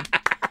asking?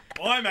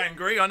 I'm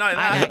angry. I know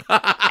that.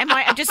 Am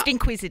I just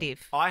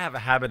inquisitive? I have a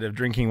habit of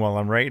drinking while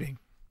I'm reading.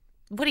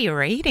 What are you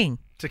reading?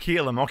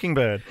 Tequila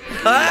Mockingbird.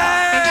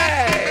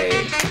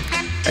 Hey!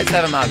 Let's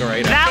have a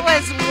margarita. That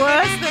was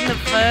worse than the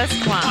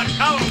first one.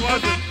 No, it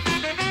wasn't.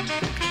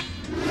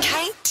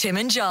 Kate, Tim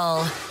and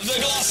Joel. The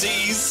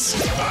Glossies.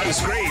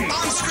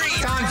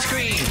 On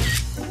screen.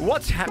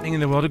 What's happening in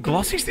the world of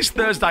Glossies this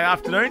Thursday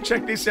afternoon?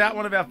 Check this out,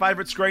 one of our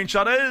favourite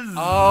screenshotters.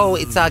 Oh,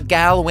 it's our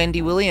gal,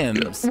 Wendy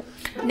Williams.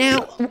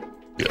 Now,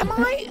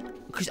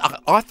 because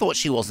I thought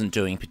she wasn't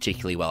doing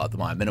particularly well at the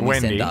moment. And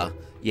Wendy? we send her.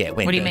 Yeah,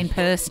 Wendy. What do you mean,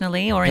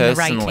 personally or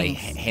Personally, in the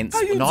ratings? hence,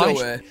 How you no,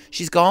 doing?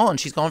 she's gone.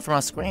 She's gone from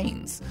our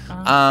screens.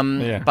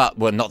 Yeah. But,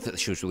 well, not that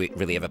she was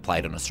really ever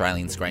played on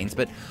Australian screens,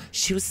 but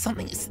she was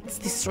something,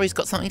 this story's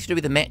got something to do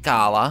with the Met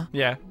Gala.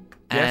 Yeah.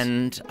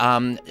 Yes.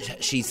 And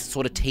she's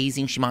sort of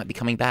teasing she might be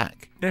coming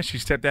back. Yeah, she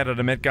stepped out at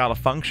a Met Gala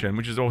function,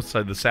 which is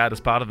also the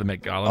saddest part of the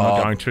Met Gala,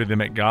 not going to the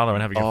Met Gala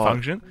and having a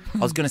function. I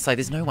was going to say,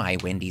 there's no way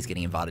Wendy's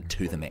getting invited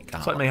to the Met Gala.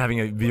 It's like me having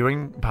a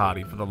viewing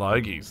party for the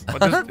Logies.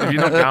 If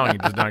you're not going, you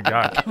just don't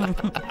go.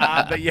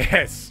 But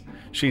yes,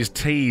 she's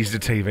teased a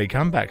TV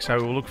comeback, so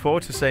we'll look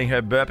forward to seeing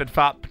her burp and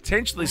fart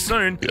potentially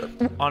soon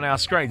on our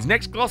screens.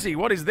 Next, Glossy,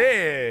 what is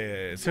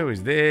this? Who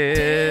is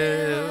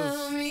this?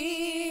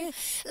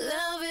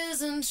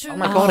 Oh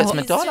my God, it's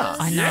Madonna.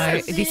 I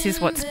know. This is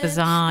what's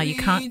bizarre. You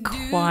can't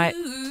quite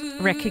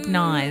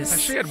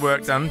recognise. She had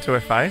work done to her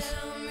face.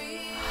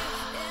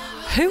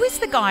 Who is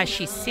the guy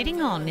she's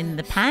sitting on in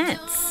the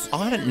pants?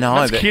 I don't know.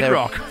 That's but Kid they're-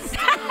 Rock.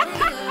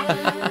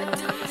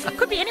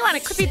 Could be anyone.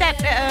 It could be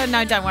that.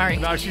 No, don't worry.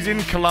 No, she's in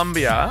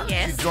Colombia.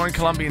 Yes. She joined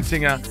Colombian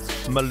singer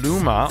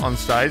Maluma on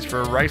stage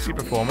for a racy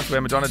performance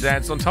where Madonna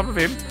danced on top of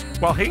him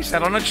while he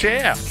sat on a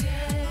chair.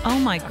 Oh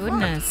my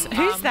goodness.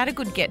 Who's that a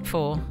good get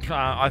for?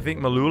 I think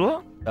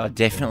Malula. Oh,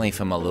 definitely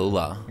for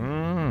Malula.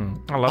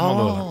 I love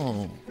Malula.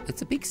 Oh,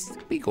 it's a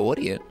big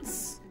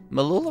audience.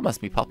 Malula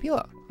must be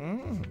popular.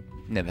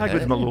 Never How heard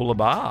good's of it. Malula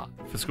Bar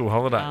for school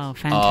holidays? Oh,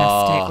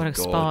 fantastic. What a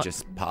gorgeous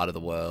spot. part of the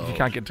world. You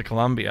can't get to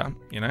Colombia,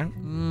 you know.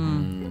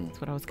 That's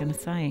what I was going to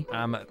say.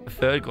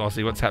 Third,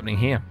 Glossy, what's happening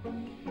here?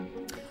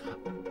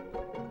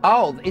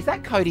 Oh, is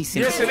that Cody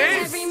Simpson?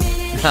 Yes, it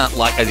is.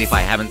 Like as if I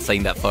haven't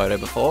seen that photo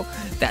before.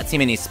 That's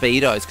him in his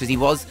Speedos because he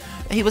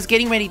was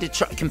getting ready to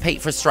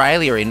compete for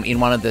Australia in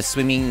one of the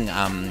swimming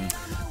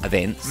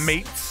events.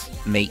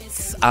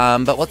 Meets.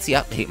 But what's he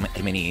up?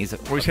 How many is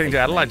it? Well, he's heading to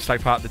Adelaide to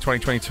take part in the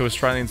 2022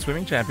 Australian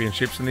Swimming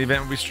Championships, and the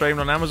event will be streamed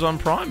on Amazon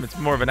Prime. It's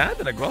more of an ad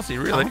than a Glossy,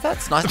 really. Oh,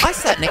 that's nice. I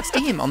sat next to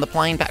him on the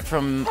plane back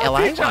from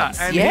LA did ya? once.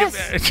 And Yes.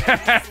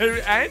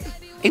 and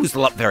He was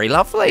very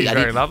lovely. he's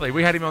very lovely.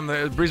 We had him on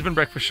the Brisbane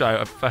Breakfast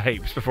Show for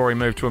heaps before he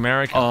moved to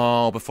America.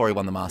 Oh, before he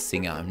won the Masked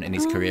Singer and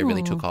his career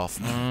really took off.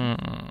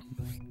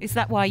 Is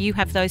that why you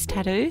have those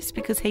tattoos?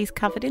 Because he's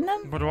covered in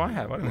them? What do I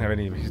have? I don't have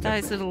any of his.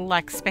 Those little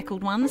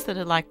speckled ones that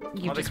are like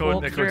you Oh, just they're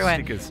called walk through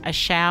stickers. a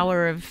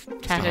shower of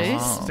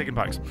tattoos. Stick and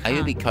pokes. Are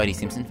you a big Cody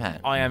Simpson fan?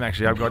 I am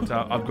actually. I've got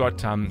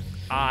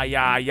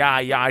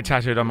yeah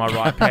tattooed on my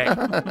right pec.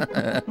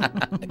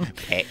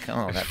 Peck.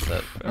 Oh, that's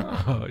it.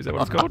 Oh, is that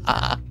what it's called?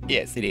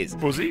 Yes, it is.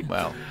 Pussy.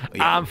 Well,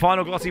 yeah.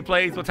 Final Glossy,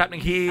 please. What's happening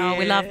here? Oh,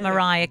 we love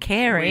Mariah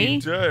Carey. We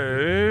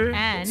do.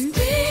 And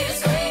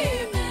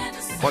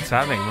What's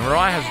happening?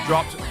 Mariah has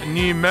dropped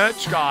new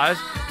merch, guys,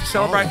 to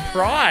celebrate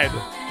Pride.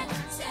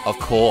 Of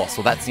course.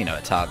 Well, that's,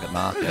 a target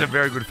market. There's a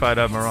very good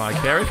photo of Mariah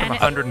Carey from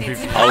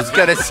 150. I was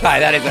going to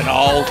say, that is an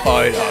old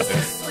photo.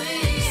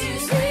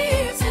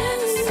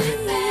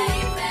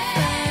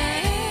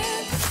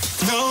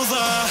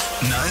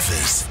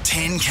 Nova's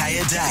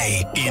 10K a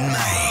day in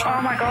May.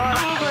 Oh my God.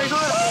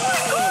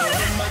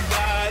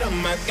 Oh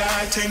my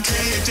God,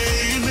 10K a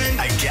day in May.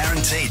 A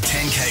guaranteed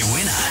 10K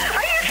winner.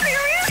 Are you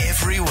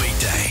serious? Every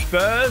weekday.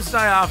 Thursday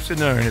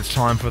afternoon, it's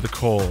time for the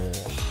call.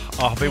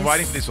 Oh, I've been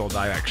waiting for this all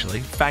day,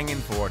 actually. Banging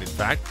for it, in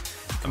fact.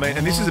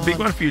 And this is a big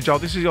one for you, Joel.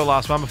 This is your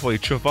last one before you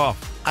chuff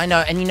off. I know,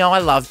 and I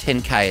love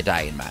 10K a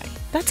day in May.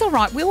 That's all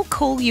right. We'll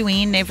call you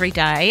in every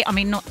day. I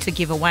mean, not to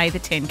give away the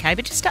 10K,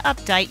 but just to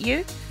update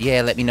you.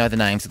 Yeah, let me know the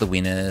names of the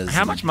winners.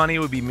 How much money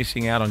would be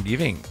missing out on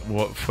giving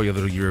for your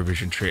little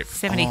Eurovision trip?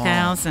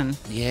 70,000.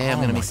 Yeah, I'm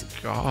going to miss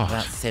God.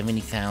 about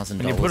 $70,000.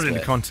 When you put it into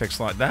context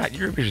like that,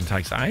 Eurovision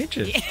takes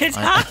ages. Yeah, it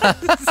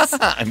does.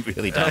 I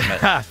really don't know.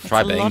 Try It's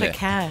a being lot there. of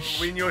cash.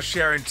 When you're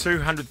sharing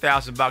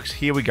 $200,000,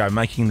 here we go,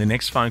 making the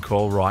next phone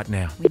call right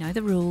now. We know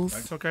the rules.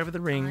 Don't talk over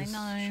the rings.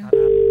 I know.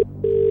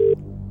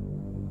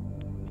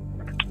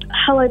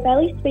 Hello,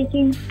 Bailey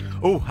speaking.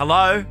 Oh,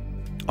 hello.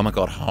 Oh, my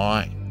God,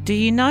 hi. Do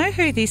you know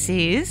who this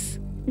is?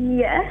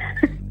 Yeah.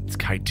 It's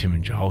Kate, Tim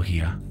and Joel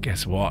here.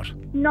 Guess what?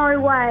 No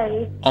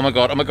way. Oh, my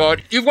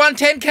God. You've won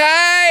 10K!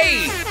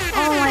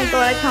 Oh my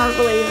God, I can't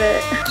believe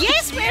it.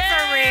 Yes, we're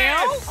for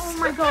real. Oh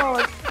my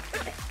God.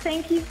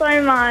 Thank you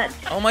so much.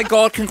 Oh, my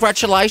God,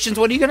 congratulations.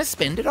 What are you going to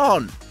spend it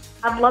on?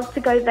 I'd love to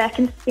go back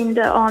and spend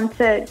it on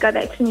to go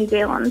back to New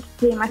Zealand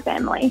to see my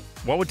family.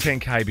 What would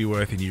 10K be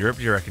worth in Europe,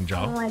 do you reckon,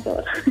 Joel? Oh my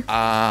God.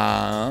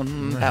 About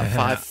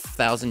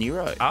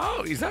 €5,000.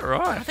 Oh, is that right?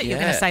 I thought you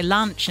were going to say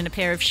lunch and a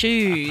pair of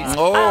shoes.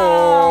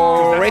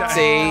 Oh, That's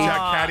Ritzy.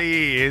 how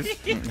Caddy is.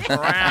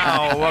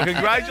 Wow. Well,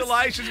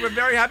 congratulations. We're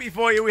very happy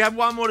for you. We have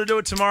one more to do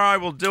it tomorrow.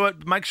 We'll do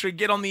it. Make sure you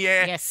get on the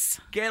air. Yes.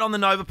 Get on the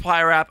Nova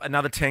Player app.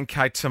 Another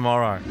 10K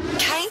tomorrow.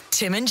 Kate,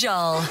 Tim and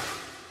Joel.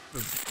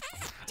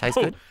 Tastes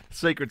good.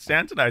 Secret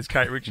sound today is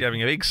Kate Ritchie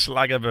having a big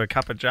slug of a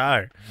cup of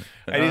joe.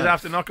 It is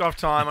after knock-off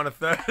time on a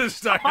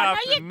Thursday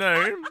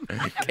afternoon.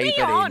 Keep it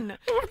on. in.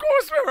 Well, of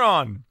course we're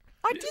on.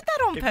 I did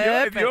that on If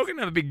purpose. you're going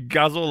to have a big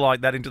guzzle like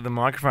that into the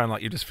microphone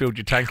like you just filled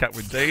your tank up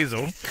with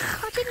diesel.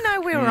 I didn't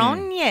know we were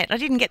on yet. I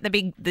didn't get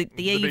the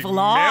evil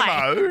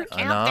eye. memo. I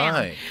Countdown.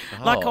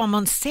 know. Like Oh. I'm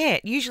on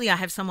set. Usually I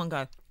have someone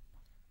go,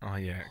 Oh,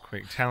 yeah,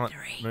 quick. Talent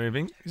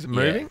moving. Is it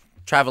moving?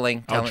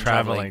 Travelling. Oh,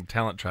 travelling.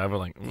 Talent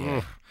travelling.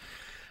 Yeah.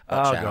 Oh,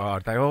 Watch out.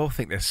 God. They all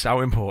think they're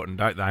so important,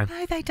 don't they?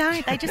 no, they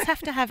don't. They just have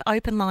to have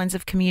open lines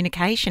of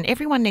communication.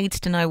 Everyone needs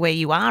to know where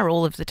you are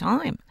all of the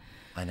time.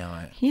 I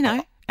know. You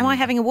know, am I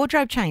having a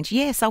wardrobe change?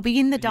 Yes, I'll be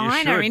in the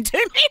diner should. in 2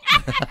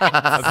 minutes.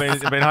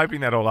 I've been hoping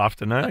that all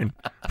afternoon.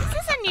 Is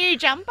this a new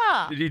jumper?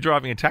 Are you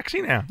driving a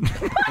taxi now? What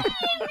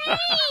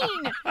do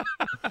you mean?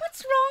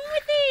 What's wrong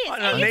with this?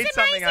 I need It's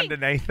something amazing.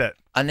 underneath it.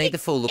 I need the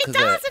full look It of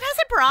does. it. It has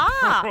a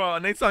bra. Well, I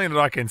need something that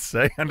I can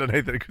see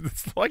underneath it because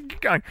it's like you're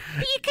going.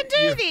 But you can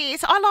do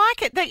this. I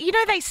like it. That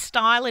they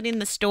style it in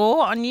the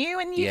store on you,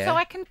 and Yeah. so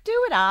I can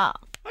do it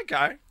up. Okay.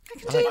 I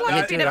can do like a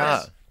yeah, bit do of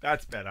that. it.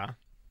 That's better.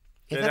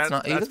 Yeah, that's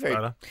not. You that's look very.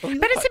 better. Oh, you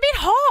But look it's a bit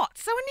hot,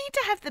 so I need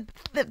to have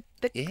the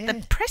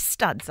Yeah. press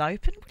studs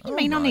open. What do you Oh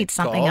mean? I my need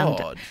something under.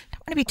 God.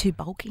 Don't want to be too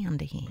bulky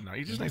under here. No,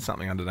 you just need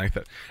something underneath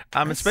it.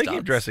 And speaking of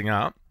studs. dressing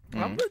up,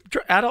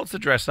 adults that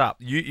dress up,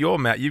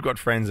 you've got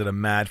friends that are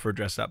mad for a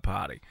dress-up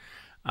party.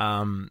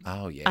 Oh, yeah.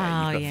 Oh, You've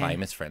got yeah.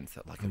 famous friends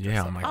that like a Yeah,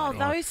 dress oh up my party.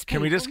 God. those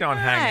Can we just go people,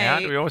 and hang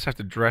out? no. Do we always have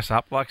to dress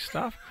up like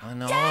stuff? I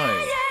know.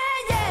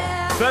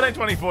 13,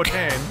 24,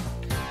 10.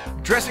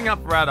 Dressing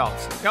up for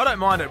adults. Now, I don't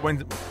mind it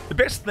when the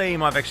best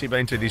theme I've actually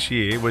been to this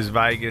year was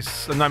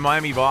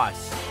Miami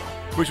Vice,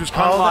 which was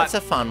kind of Oh, like. that's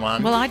a fun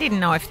one. Well, I didn't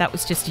know if that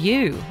was just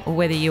you or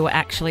whether you were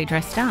actually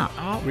dressed up.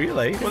 Oh,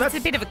 really? Well, It's a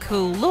bit of a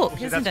cool look,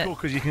 See, isn't that's it? cool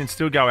because you can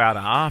still go out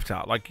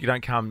after. Like, you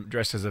don't come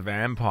dressed as a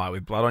vampire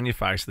with blood on your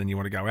face, then you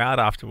want to go out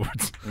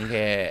afterwards.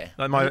 Yeah.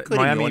 Like You could in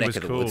your Miami neck was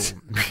of the cool. woods.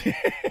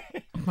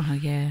 Oh,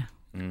 yeah.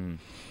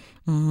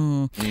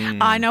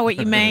 I know what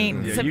you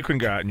mean. Yeah, So- you couldn't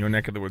go out in your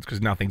neck of the woods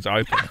because nothing's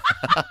open.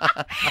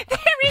 there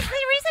is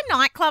a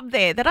nightclub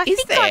there that I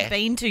think there? I've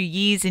been to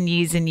years and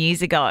years and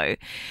years ago.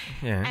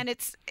 Yeah. And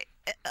it's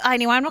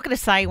anyway, I'm not going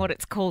to say what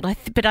it's called,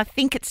 but I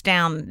think it's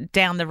down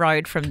the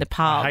road from the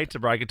pub. I hate to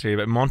break it to you,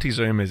 but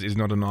Montezuma's is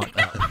not a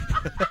nightclub.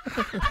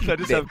 They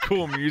just have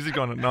cool music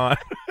on at night.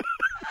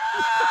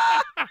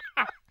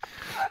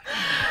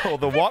 Or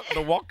the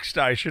Wok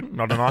Station,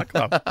 not a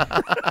nightclub.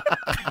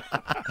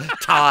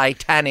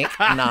 Titanic.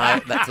 No,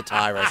 that's a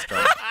Thai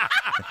restaurant.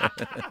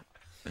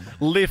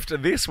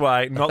 Lift this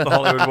way, not the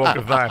Hollywood Walk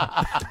of Fame.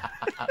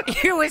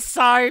 You were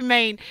so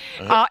mean.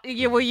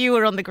 You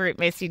were on the group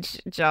message,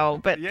 Joel.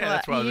 But Yeah,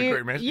 that's why I was on the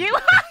group message.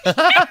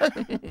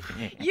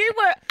 You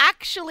were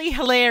actually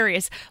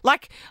hilarious.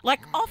 Like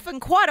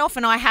quite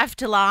often, I have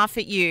to laugh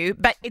at you,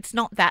 but it's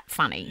not that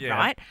funny, Yeah.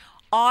 right?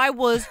 I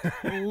was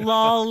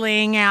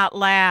lolling out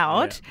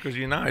loud Because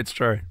you know it's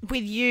true.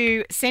 with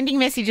you sending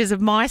messages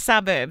of my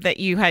suburb that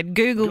you had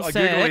Google I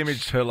searched. Google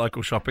imaged her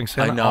local shopping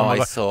centre. I know, my I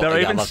God. saw- They're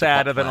yeah, even like a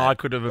sadder pop than map. I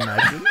could have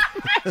imagined.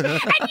 And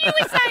you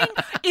were saying,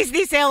 is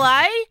this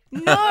LA?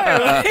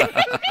 No.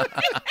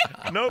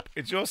 Nope,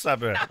 it's your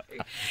suburb.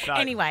 No,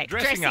 Anyway,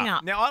 dressing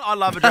up. Now, I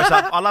love a dress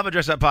up. I love a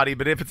dress up party,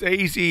 but if it's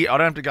easy, I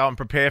don't have to go and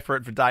prepare for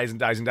it for days and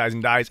days and days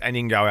and days, and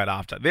you can go out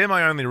after. They're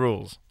my only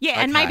rules.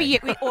 Yeah, and maybe you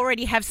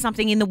already have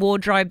something in the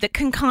wardrobe that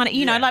can kind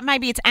of, like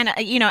maybe it's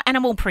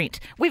animal print.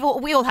 We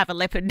all have a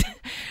leopard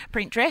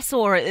print dress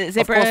or a course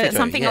zebra, we do,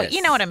 something. yes.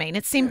 You know what I mean?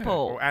 It's simple.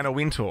 Or Anna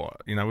Wintour.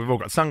 We've all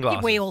got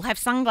sunglasses. We all have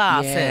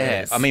sunglasses.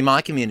 Yeah. I mean,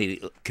 my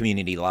community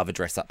community love a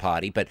dress-up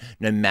party, but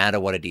no matter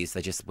what it is,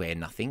 they just wear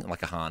nothing,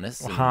 like a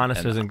harness.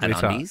 Harnesses and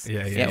glitter. undies.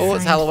 Yeah. Oh,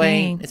 it's Same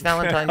Halloween. thing. It's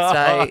Valentine's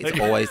Day. It's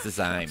always the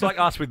same. It's like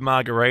us with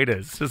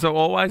margaritas. So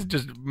always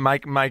just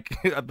make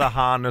the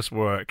harness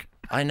work.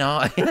 I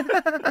know.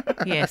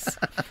 Yes.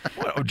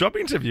 What, a job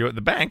interview at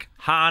the bank.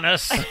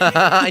 Harness.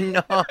 I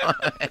know.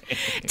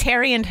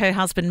 Terry and her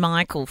husband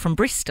Michael from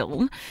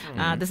Bristol.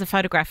 There's a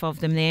photograph of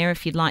them there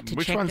if you'd like to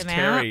Which check one's them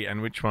Terry out.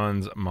 and which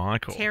one's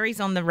Michael? Terry's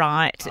on the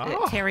right.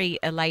 Terry,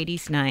 a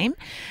lady's name.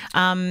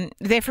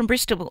 They're from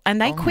Bristol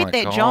and they quit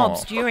their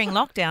jobs during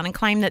lockdown and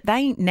claim that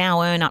they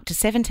now earn up to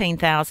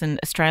 17,000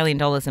 Australian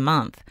dollars a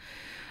month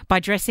by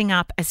dressing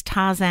up as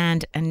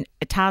Tarzan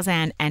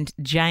and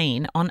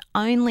Jane on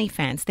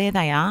OnlyFans. There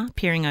they are,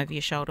 peering over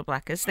your shoulder,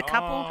 Blackers. The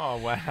couple. Oh,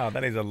 wow.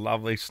 That is a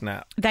lovely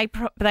snap. They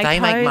They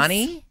make pose-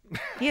 money?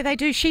 Yeah, they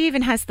do. She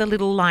even has the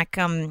little,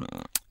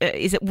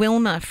 is it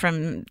Wilma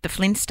from the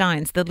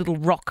Flintstones, the little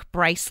rock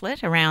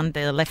bracelet around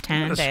the left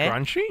hand A there.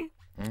 scrunchie?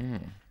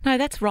 No,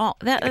 that's rock.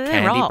 They're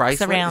Candy rocks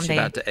bracelet around she's there.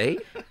 about to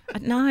eat?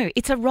 No,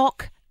 it's a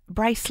rock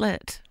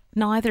bracelet.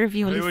 Neither of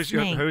you are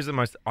listening. Who's the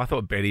most? I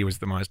thought Betty was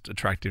the most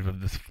attractive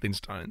of the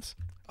Flintstones.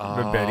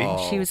 Remember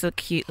Betty? She was a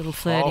cute little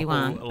flirty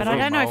one. But I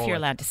don't know if you're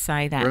allowed to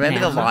say that.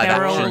 Remember now. the live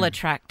They're action? all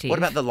attractive. What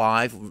about the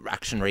live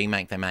action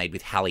remake they made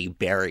with Halle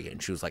Berry,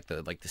 and she was like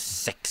the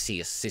sexy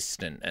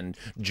assistant, and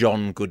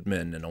John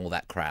Goodman and all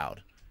that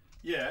crowd?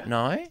 Yeah.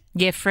 No?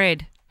 Yeah,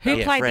 Fred. Who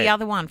Yeah, played Fred. the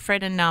other one?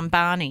 Fred and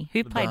Barney.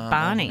 Who played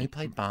Barney? Who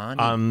played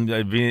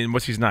Barney?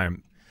 What's his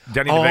name?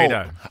 Danny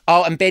DeVito.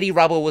 Oh, and Betty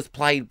Rubble was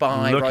played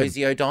by Look at-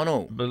 Rosie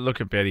O'Donnell. But look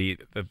at Betty,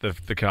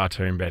 the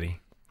cartoon Betty.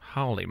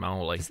 Holy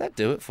moly. Does that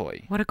do it for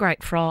you? What a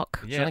great frock.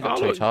 She's only got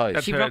two toes.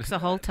 that's She her- rocks a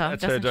halter,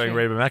 That's her doesn't doing she?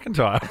 Reba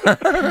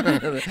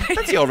McEntire.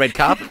 That's your red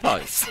carpet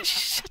post.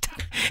 Shut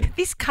up.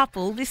 This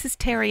couple, this is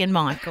Terry and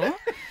Michael,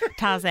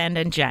 Tarzan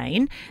and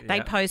Jane.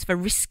 They pose for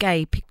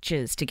risque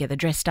pictures together,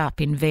 dressed up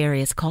in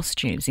various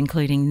costumes,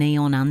 including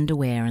neon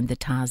underwear and the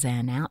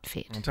Tarzan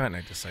outfit. I don't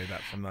need to see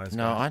that from those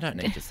No, guys. I don't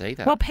need to see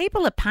that. Well,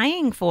 people are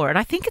paying for it.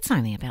 I think it's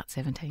only about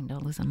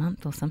 $17 a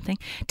month or something.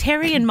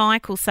 Terry and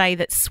Michael say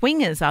that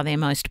swingers are their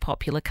most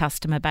popular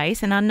customer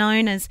base and are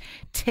known as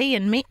Tea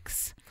and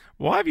Mix.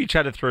 Why have you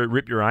chatted through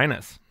Rip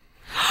Uranus?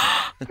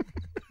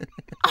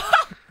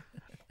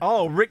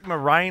 Oh, Rick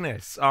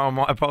Moranis. Oh,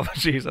 my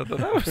apologies. I thought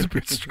that was a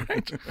bit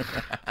strange.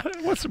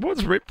 What's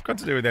Rip got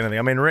to do with anything?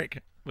 I mean,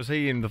 Rick, was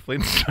he in the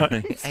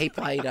Flintstones? He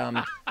played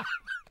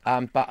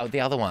but the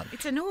other one.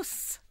 It's a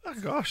noose. Oh,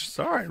 gosh,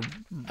 sorry.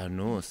 A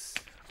noose.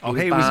 Oh,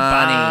 he was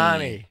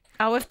Barney.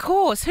 Oh, of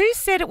course. Who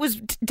said it was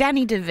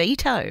Danny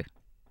DeVito?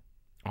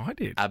 I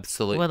did.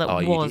 Absolutely. Well, it oh,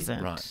 you wasn't.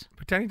 did. Right.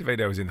 But Danny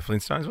DeVito was in the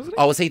Flintstones, wasn't he?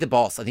 Oh, was he the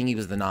boss? I think he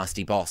was the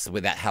nasty boss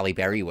that Halle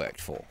Berry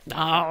worked for.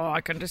 Oh,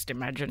 I can just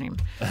imagine him.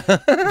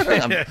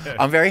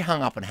 I'm very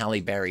hung up on Halle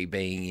Berry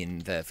being in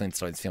the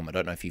Flintstones film. I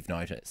don't know if you've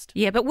noticed.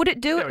 Yeah, but would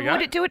it do There we it? go.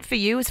 Would it do it for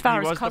you as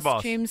far He as was the boss.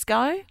 costumes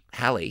go?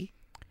 Halle?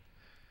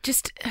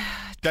 Just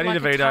Danny like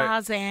a DeVito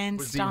Tarzan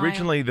was style.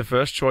 originally the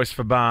first choice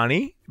for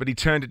Barney, but he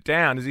turned it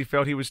down as he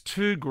felt he was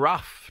too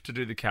gruff to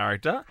do the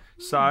character.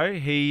 So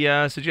he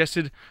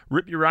suggested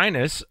Rip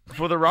Uranus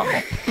for the role.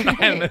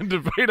 And then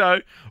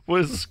DeVito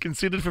was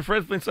considered for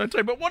Fred Flintstone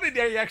too. But what did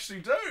he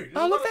actually do?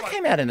 Oh, look, that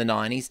came out in the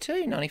 90s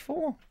too,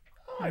 94.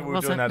 Oh, we were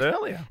Wasn't- doing that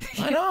earlier.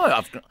 I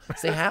know.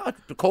 See how?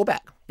 Callback.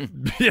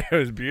 Yeah, it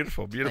was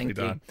beautiful. Beautifully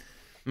Thank done.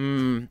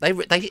 you.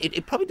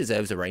 It probably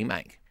deserves a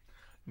remake.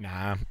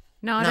 Nah.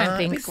 No, I don't it'd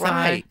think be so.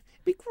 great.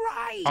 Be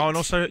great. Oh, and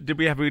also,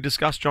 have we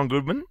discussed John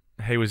Goodman?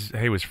 He was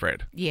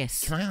Fred.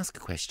 Yes. Can I ask a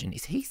question?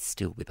 Is he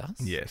still with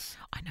us? Yes.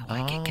 I know,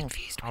 I get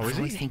confused. I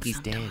always think he's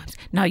dead.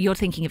 No, you're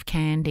thinking of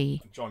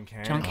Candy. John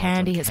Candy. John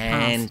Candy has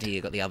passed. Candy,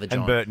 you got the other John.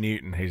 And Bert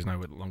Newton, he's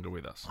no longer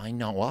with us. I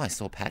know. Well, I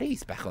saw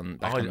Patty's back on.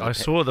 I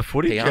saw the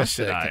footage PR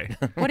yesterday.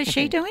 circuit. What is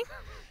she doing?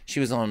 She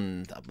was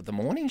on the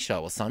morning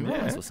show or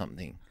Sunrise or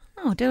something.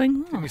 Oh,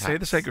 doing Did we what? see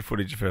the secret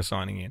footage of her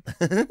signing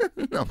in?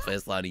 Not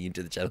first lighting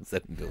into the Channel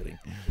 7 building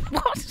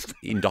What?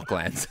 in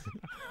Docklands.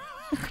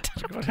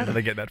 God, how did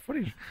they get that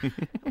footage?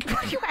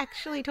 What are you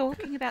actually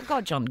talking about?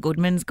 God, John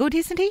Goodman's good,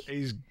 isn't he?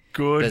 He's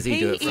good. Does he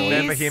do it for you?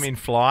 Remember him in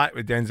Flight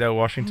with Denzel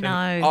Washington?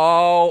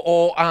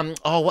 No.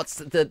 What's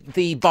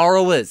the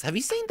borrowers? Have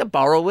you seen the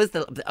borrowers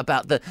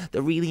about the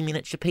really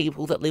miniature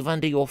people that live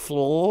under your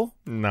floor?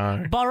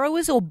 No.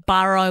 Borrowers or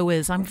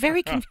burrowers? I'm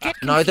very confused.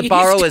 No, the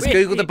borrowers.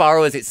 Google the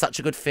borrowers. It's such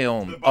a good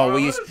film.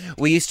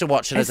 We used to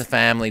watch it as a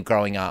family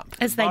growing up.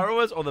 As they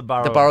Borrowers or the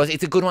Borrowers? The borrowers.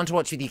 It's a good one to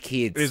watch with your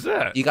kids. Is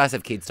it? You guys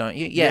have kids, don't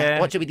you? Yeah. Yeah.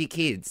 Watch it with your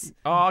kids.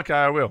 Oh, okay,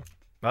 I will.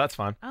 No, that's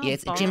fine. Oh, Yeah,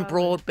 it's Jim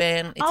borrowers.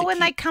 Broadbent. It's Oh, a when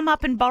they kid- come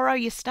up and borrow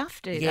your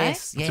stuff, do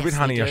Yes, It's a bit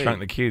Honey, they I do. Shrunk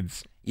the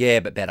Kids. Yeah,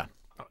 but better.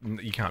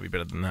 You can't be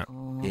better than that.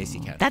 Yes,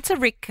 you can. they? That's a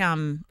Rick.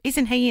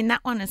 Isn't he in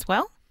that one as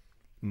well?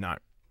 No.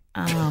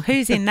 Oh,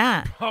 who's in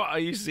that? Oh, are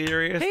you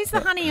serious? Who's the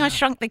Honey I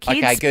Shrunk the Kids?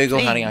 Okay, Google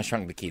thing? Honey, I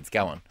Shrunk the Kids.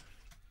 Go on.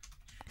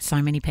 So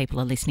many people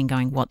are listening,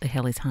 going, "What the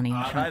hell is Honey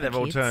I Hey, Shrunk the they've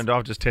all Kids?" turned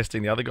off just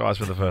testing the other guys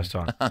for the first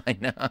time. I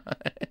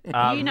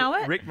know. You know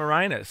it? Rick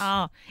Moranis.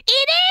 Oh, it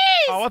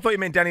is. Oh, I thought you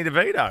meant Danny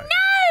DeVito.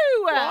 No,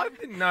 Well, I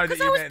didn't know that Because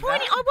you I was meant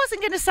pointing. that. I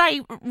wasn't going to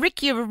say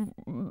Rick.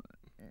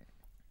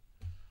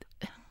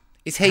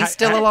 Is he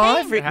still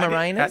alive, Rick How do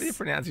Moranis? you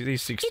pronounce it?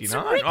 He's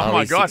 69. Rick- Oh,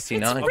 my he's God.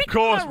 69. Of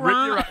course,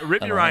 Moranis.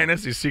 Rick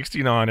Moranis is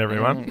 69,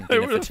 everyone. Who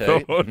dinner would for have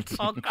two. thought?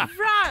 Oh,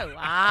 grow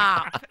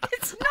up!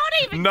 It's not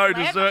even No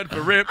clever. dessert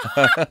for Rip.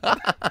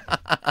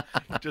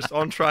 Just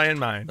entree and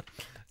main.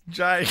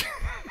 Jake.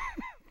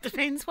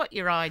 Depends what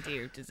your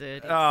idea of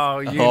dessert is. Oh,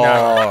 you know.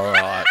 All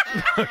right.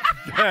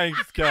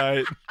 Thanks,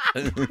 Kate.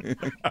 Don't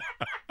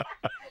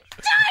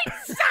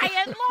say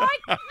it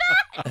like that.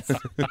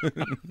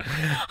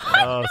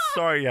 Oh,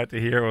 sorry you had to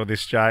hear all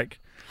this, Jake.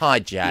 Hi,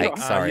 Jake.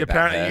 Sorry about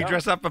apparently that. you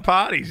dress up for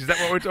parties. Is that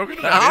what we're talking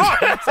about? Oh,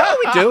 that's what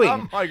we're doing.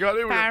 Oh, my God. Who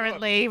would've thought?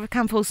 Apparently, we've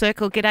come full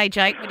circle. G'day,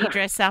 Jake. What do you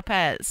dress up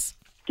as?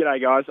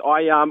 G'day, guys.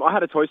 I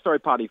had a Toy Story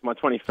party for my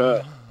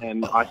 21st,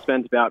 and I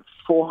spent about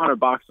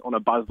 $400 on a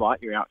Buzz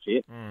Lightyear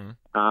outfit.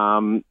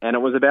 And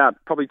it was about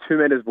probably 2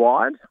 meters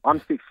wide. I'm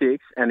 6'6",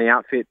 and the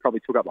outfit probably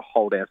took up the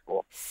whole dance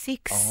floor.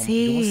 6'6".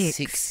 You're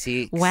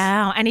 6'6".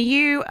 Wow. And are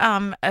you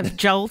of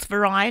Joel's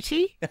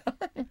variety?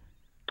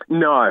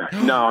 No,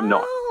 I'm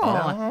not.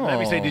 Oh. Let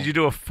me see. Did you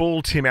do a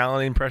full Tim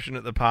Allen impression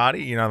at the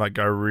party? You know, like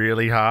go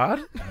really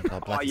hard?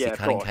 God bless yeah, you, of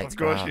cutting course. Kate's Of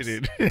course grass. you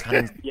did.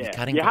 Yeah,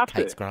 Cutting you have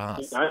Kate's to.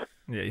 grass. You know?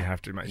 Yeah, you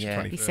have to, mate. She's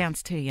Yeah. 21st. He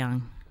sounds too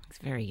young. He's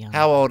very young.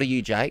 How old are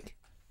you, Jake?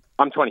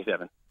 I'm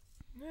 27.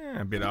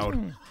 Yeah, a bit old.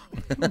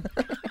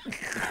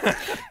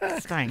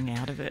 Staying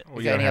out of it. Well,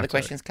 You you got don't any have other to.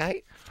 questions,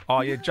 Kate?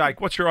 Oh, yeah,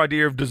 Jake, what's your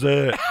idea of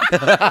dessert?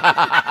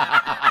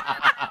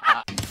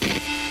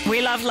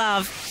 We love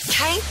love.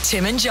 Kate,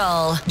 Tim and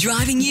Joel,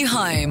 driving you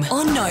home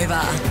on Nova.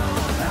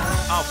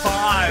 Oh,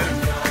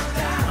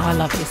 5. Oh, I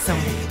love this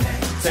song.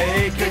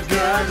 Take a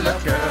good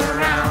look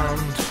around.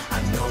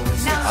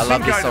 I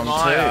love this Cinco de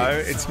song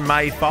Mayo, too. it's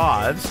May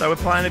 5, so we're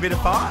playing a bit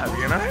of 5,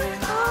 you know?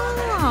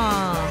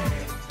 Oh,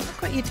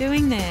 look what you're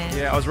doing there.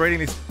 Yeah, I was reading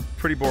this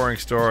pretty boring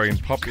story in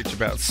Pop Bitch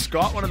about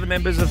Scott, one of the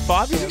members of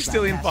 5. Is he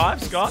still in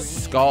 5, Scott?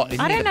 Scott, isn't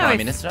I he don't the know Prime if-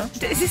 Minister?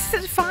 Is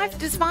this Five?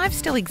 Does Five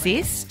still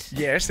exist?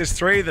 Yes, there's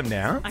 3 of them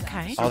now.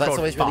 Okay. Oh, that's called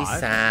always really Five.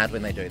 sad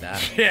when they do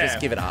that. Yeah. Just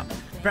give it up.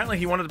 Apparently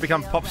he wanted to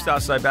become a pop star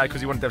so bad because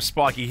he wanted to have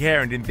spiky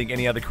hair and didn't think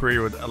any other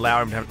career would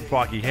allow him to have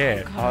spiky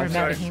hair. I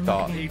remember him.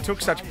 Scott. He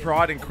took such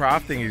pride in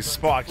crafting his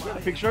spikes. Got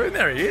a picture in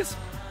there, he is.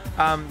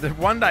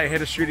 One day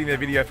ahead of shooting their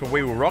video for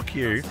We Will Rock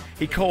You,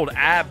 he called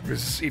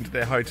Abs into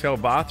their hotel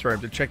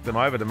bathroom to check them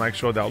over to make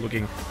sure they were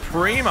looking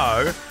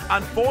primo.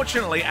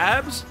 Unfortunately,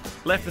 Abs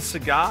left the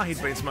cigar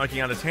he'd been smoking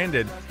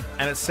unattended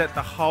and it set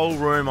the whole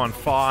room on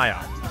fire.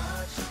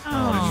 They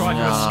tried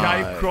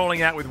to escape,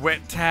 crawling out with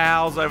wet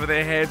towels over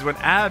their heads when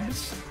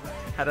Abs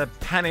had a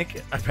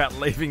panic about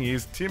leaving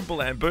his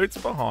Timberland boots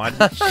behind,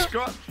 which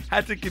Scott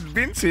had to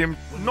convince him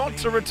not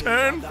to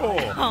return for.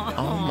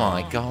 Oh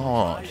my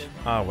God.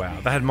 Oh, wow.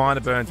 They had minor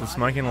burns and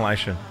smoke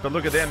inhalation. But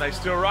look at them, they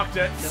still rocked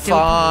it.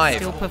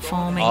 Still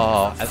performing.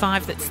 Oh,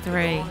 5 that's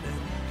 3.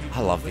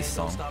 I love this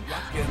song.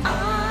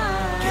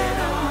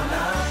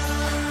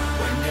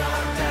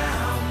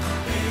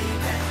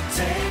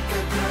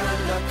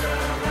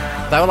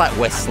 They were like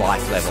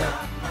Westlife level.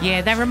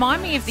 Yeah, they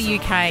remind me of the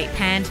UK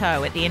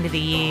Panto at the end of the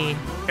year.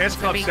 S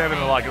Club Big 7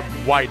 fan. are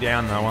like way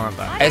down though, aren't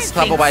they? S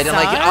Club think away, then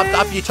like so.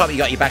 up your top, you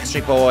got your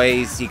Backstreet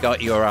Boys, you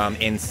got your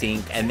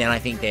NSYNC, and then I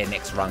think their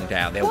next rung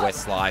down, they're What?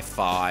 Westlife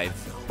 5.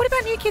 What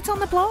about New Kids on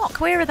the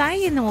Block? Where are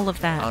they in all of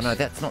that? Oh no,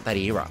 that's not that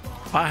era.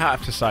 I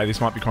have to say, this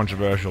might be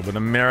controversial, but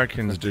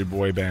Americans do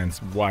boy bands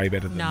way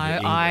better than No, the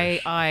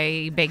English.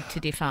 I beg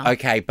to differ.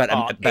 Okay, but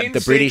the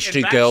NSYNC British do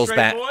and girls Backstreet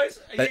band. Boys?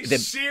 Are but you the,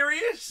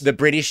 serious? the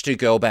British do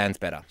girl bands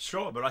better.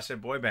 Sure, but I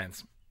said boy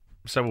bands.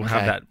 So we'll have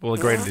Okay. that. We'll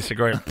agree to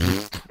disagree.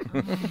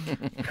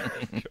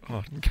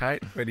 God,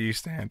 Kate, where do you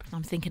stand?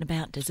 I'm thinking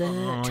about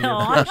dessert.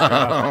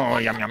 Oh,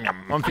 yum yum yum.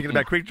 I'm thinking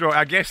about Quick Draw.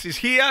 Our guest is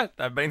here.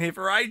 They've been here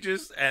for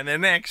ages, and they're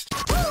next.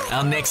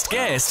 Our next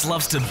guest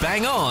loves to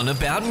bang on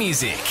about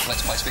music.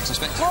 Let's play Specs and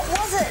Specs. What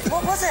was it?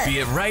 What was it? Be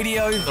it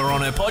radio or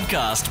on her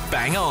podcast,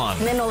 Bang On.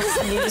 And then all of a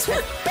sudden you just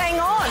went, bang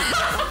on!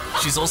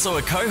 She's also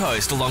a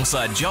co-host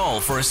alongside Joel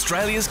for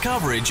Australia's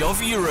coverage of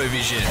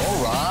Eurovision.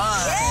 All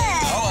right.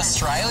 Oh,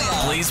 Australia.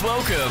 Please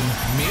welcome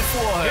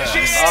Myf Warhurst.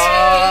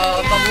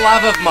 Oh, the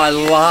love of my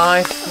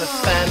life, the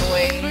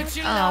family.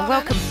 Oh,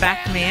 welcome back,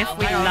 Myf.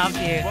 We love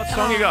you. What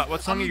song you got?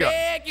 What song you got?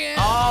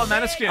 Oh,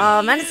 Maneskin.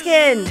 Oh,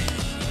 Maneskin.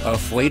 Oh,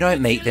 if we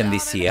don't meet them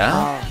this year,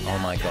 oh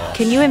my God.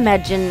 Can you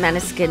imagine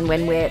Maneskin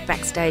when we're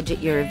backstage at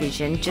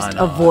Eurovision just I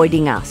know.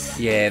 avoiding us?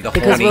 Yeah, the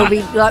Because horny. we'll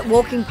be like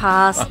walking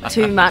past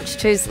too much,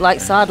 too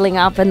like sidling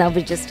up, and they'll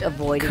be just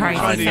avoiding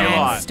Crazy us. do you fans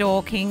like?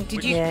 stalking.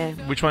 Did you? Yeah.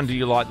 Which one do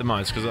you like the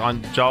most? Because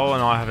Joel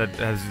and I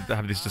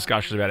have this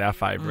discussion about our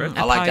favourite.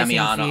 I like Opposing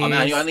Damiano.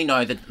 I views.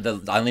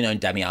 only know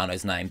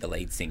Damiano's name, the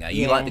lead singer.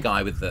 You Yeah. like the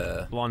guy with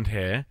the Blonde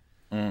hair.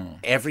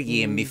 Every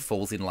year, Myf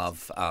falls in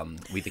love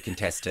with a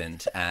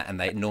contestant, and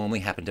they normally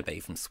happen to be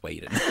from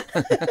Sweden.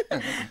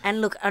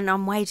 And look, and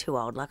I'm way too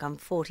old. Like, I'm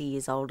 40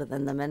 years older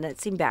than them, and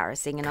it's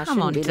embarrassing. And I Come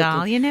shouldn't on, be Dal,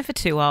 looking... you're never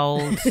too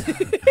old.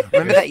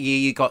 Remember that year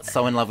you got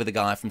so in love with a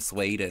guy from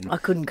Sweden? I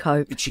couldn't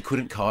cope. But she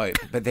couldn't cope.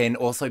 But then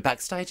also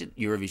backstage at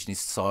Eurovision is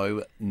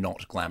so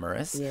not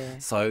glamorous. Yeah.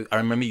 So I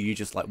remember you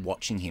just like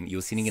watching him. You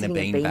were sitting in a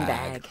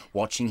beanbag,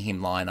 watching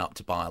him line up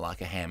to buy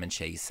like a ham and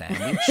cheese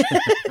sandwich.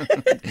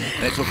 And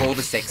it took all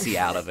the sexy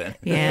out of it.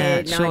 Yeah,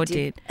 it sure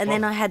did. And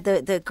then I had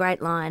the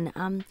great line,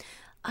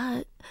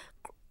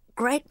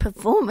 great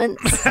performance.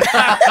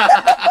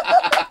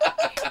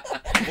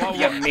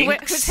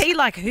 Was he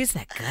like, who's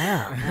that girl?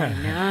 I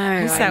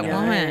know. Who's that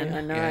woman?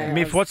 I know.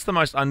 Myf, what's the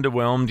most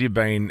underwhelmed you've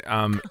been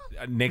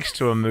next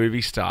to a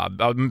movie star?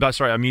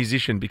 Sorry, a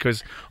musician,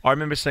 because I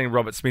remember seeing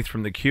Robert Smith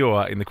from The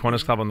Cure in the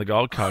Qantas Club on the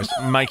Gold Coast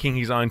making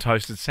his own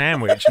toasted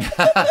sandwich. And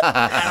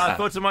I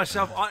thought to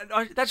myself,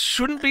 that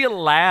shouldn't be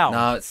allowed.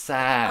 No, it's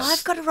sad.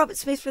 I've got a Robert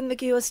Smith from The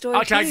Cure story.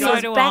 Okay, He so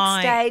was do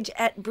backstage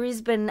at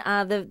Brisbane.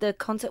 The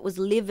concert was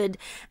livid,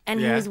 and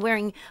he was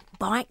wearing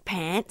bike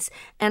pants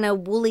and a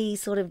woolly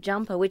sort of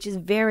jumper, which is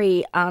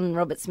very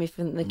un-Robert Smith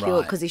from The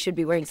Cure, because he should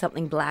be wearing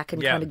something black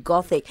and kind of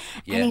gothic.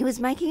 Yeah. And he was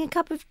making a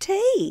cup of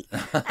tea.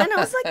 And I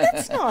was like,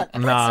 that's not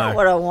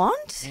what I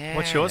want. Yeah.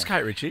 What's yours,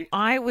 Kate Ritchie?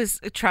 I was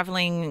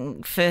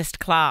travelling first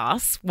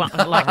class, like,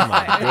 Oh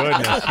my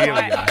goodness, here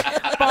we go.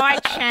 by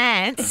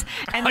chance.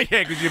 And Oh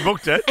yeah, because you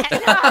booked it. No,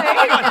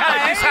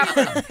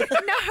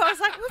 I was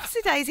like,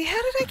 whoopsie daisy,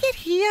 how did I get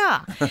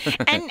here?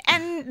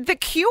 And The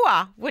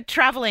Cure were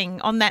travelling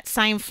on that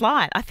same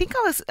flight. I think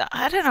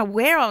I don't know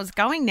where I was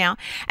going now.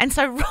 And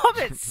so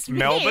Robert Smith,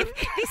 Melbourne?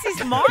 this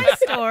is my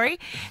story,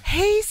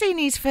 he's in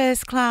his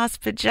first class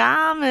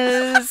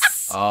pyjamas.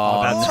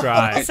 Oh, that's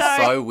great. It's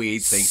so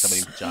weird seeing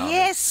somebody in pajamas.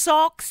 Yeah,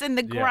 socks and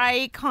the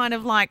grey kind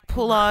of like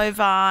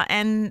pullover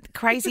and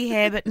crazy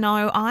hair, but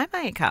no eye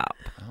makeup.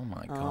 Oh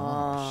my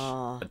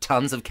gosh.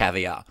 Tons of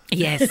caviar.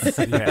 Yes.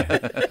 Yeah.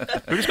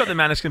 We've just got the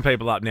Maniskin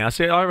people up now.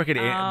 See, I reckon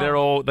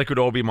they could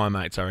all be my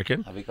mates, I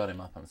reckon. Have we got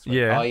him up on screen?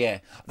 Yeah. Oh, yeah.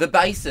 The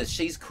bassist,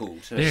 she's cool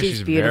too. Yeah,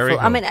 She's very beautiful.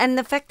 cool. I mean, and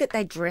the fact that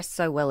they dress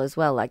so well as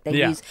well. Like they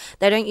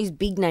don't use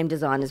big name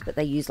designers, but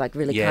they use like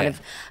really kind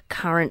of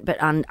current but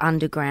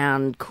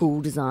underground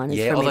cool designers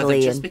Yeah, from although Italy.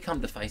 they've just become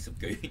the face of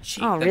Gucci.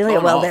 Oh, They've really?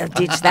 gone Well, off. they'll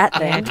ditch that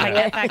then. Take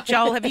that back.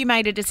 Joel, have you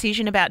made a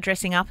decision about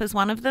dressing up as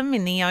one of them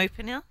in the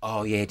opener?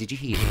 Oh, yeah. Did you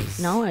hear this?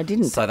 No, I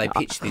didn't. So they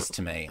pitched this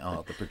to me.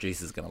 Oh, the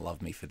producer's going to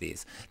love me for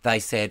this. They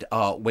said,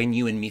 when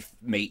you and Myf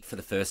meet for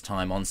the first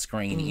time on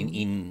screen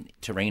in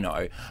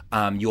Torino,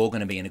 you're going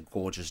to be in a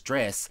gorgeous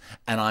dress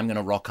and I'm going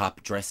to rock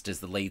up dressed as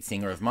the lead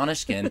singer of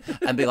Måneskin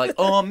and be like,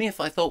 oh, Myf,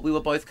 I thought we were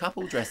both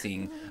couple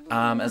dressing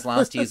as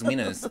last year's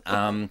winners.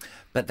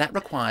 But that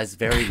requires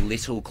very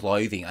little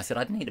clothing. I said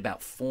I'd need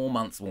about 4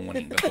 months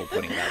warning before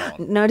putting that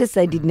on. Notice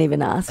they didn't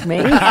even ask me.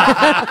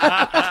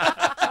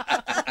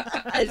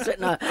 I just went,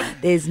 no,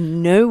 there's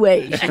no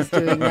way she's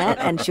doing that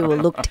and she will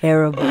look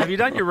terrible. Have you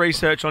done your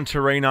research on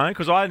Torino?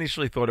 Because I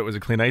initially thought it was a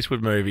Clint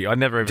Eastwood movie. I'd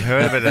never even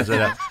heard of it as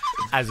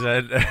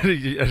an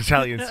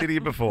Italian city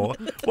before.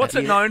 What's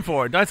it known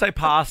for? Don't say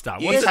pasta.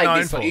 What's it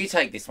known for? You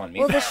take this one, Myf.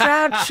 Well, the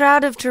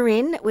Shroud of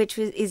Turin, which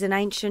is an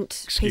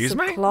ancient piece of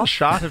cloth. The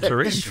Shroud of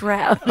Turin? The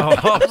Shroud.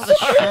 Oh, The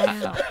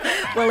Shroud.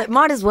 Well, it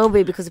might as well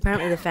be because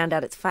apparently they found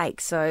out it's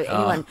fake. So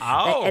anyone,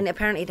 and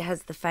apparently it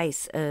has the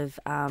face of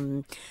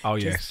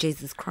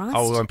Jesus Christ.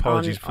 Oh, well,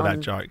 apologies for that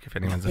joke if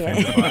anyone's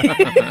offended by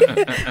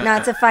it. No,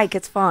 it's a fake.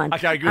 It's fine.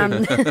 Okay,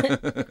 good.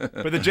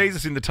 But the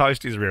Jesus in the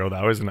toast is real,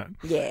 though, isn't it?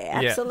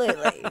 Yeah,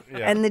 absolutely.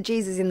 Yeah. And the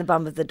Jesus in the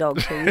bum of the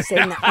dog too. You've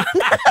seen that one?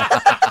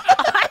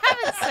 I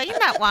haven't seen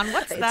that one.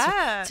 What's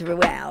that?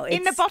 Wow.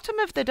 In the bottom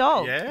of the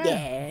dog.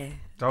 Yeah.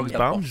 Dog's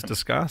bum is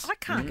disgust. I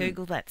can't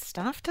Google that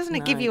stuff. Doesn't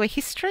it give you a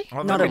history?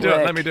 Oh, let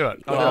me do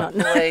it. Oh,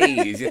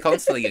 please. You're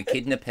constantly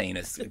echidna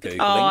penis Googling.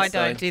 Oh, I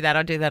don't do that.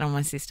 I do that on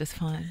my sister's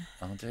phone.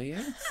 Oh, do you?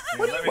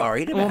 What are you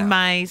worried Or about?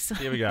 Maze.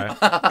 Here we go.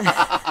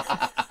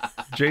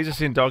 Jesus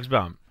in dog's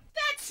bum.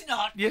 That's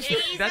not Jesus.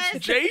 That's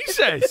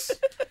Jesus.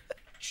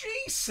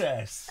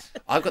 Jesus.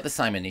 I've got the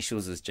same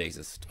initials as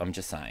Jesus. I'm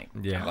just saying.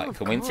 Yeah. Like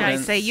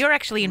coincidence. JC, you're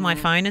actually in my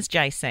phone as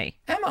JC.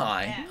 Am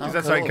I? Yeah. Oh, Is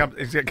that cool.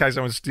 in case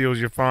someone steals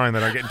your phone,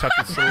 then I get in touch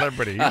with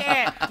celebrities?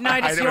 Yeah,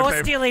 notice I you're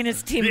never- still in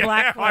as Tim Yeah,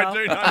 Blackwell. I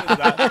do notice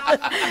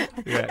that.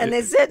 Yeah. And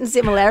there's certain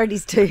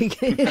similarities too.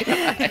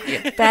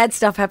 Bad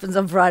stuff happens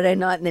on Friday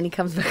night and then he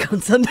comes back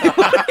on Sunday night.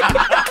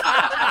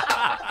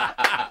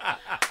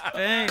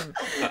 Boom.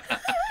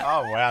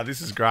 Oh, wow,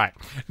 this is great.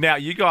 Now,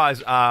 you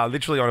guys are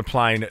literally on a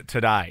plane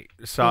today.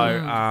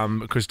 So,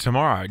 because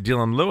tomorrow,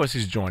 Dylan Lewis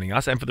is joining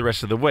us and for the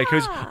rest of the week,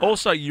 who's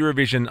also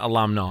Eurovision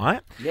alumni.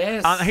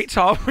 Yes. He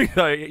told me,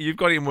 though, you've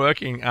got him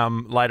working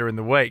later in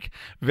the week,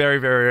 very,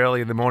 very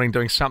early in the morning,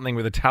 doing something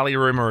with a tally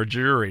room or a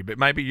jury, but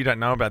maybe you don't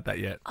know about that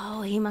yet.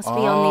 Oh, he must be on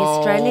the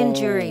Australian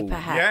jury,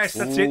 perhaps. Yes,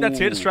 that's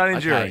it,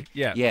 Australian jury.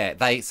 Yeah. Yeah,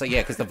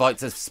 because the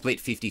votes are split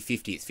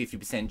 50-50. It's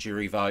 50%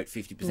 jury vote,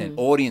 50%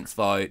 audience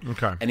vote.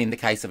 Okay. And in the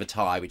case of a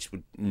tie, which which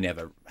would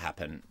never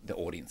happen. The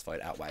audience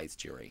vote outweighs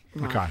jury.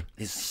 Okay.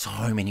 There's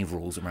so many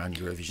rules around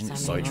Eurovision.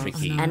 It's so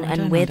tricky.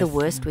 And we're the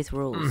worst with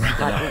rules.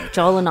 Like,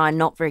 Joel and I are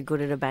not very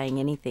good at obeying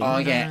anything. Oh,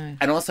 yeah.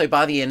 And also,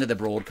 by the end of the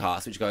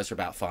broadcast, which goes for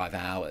about 5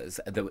 hours,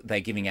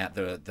 they're giving out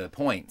the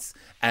points.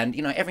 And,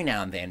 every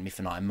now and then, Myf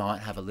and I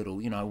might have a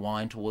little,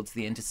 wine towards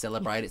the end to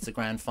celebrate it's a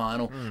grand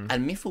final.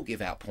 And Myf will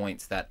give out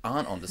points that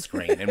aren't on the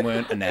screen and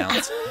weren't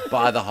announced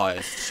by the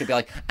host. She'll be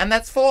like, and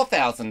that's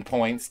 4,000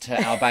 points to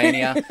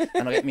Albania.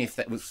 And I get Myf,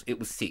 it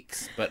was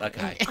 6, but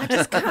okay. I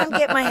just can't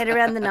get my head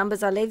around the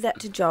numbers. I leave that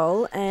to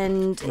Joel,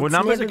 and it's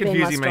numbers never are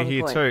confusing been my me here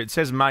strong too. point. It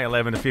says May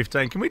 11 to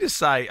 15. Can we just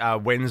say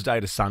Wednesday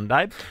to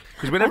Sunday?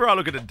 Because whenever I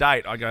look at a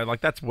date, I go,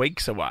 that's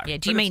weeks away. Yeah,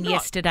 do you mean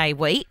yesterday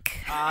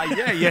week?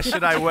 Yeah,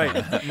 yesterday week.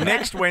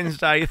 Next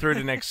Wednesday through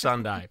to next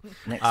Sunday.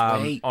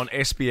 Next week. On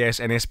SBS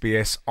and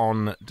SBS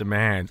On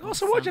Demand. Oh,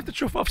 so why'd you have to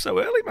chuff off so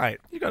early, mate?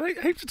 You got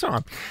heaps of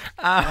time.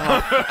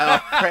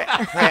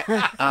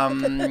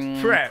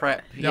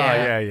 Prep.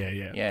 Yeah.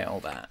 Yeah,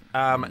 all that.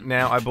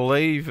 Now, I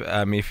believe,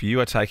 Myf, you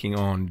are taking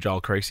on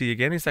Joel Creasy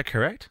again. Is that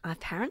correct?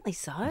 Apparently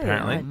so.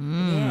 Apparently.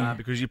 Yeah.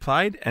 Because you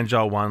played and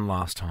Joel won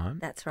last time.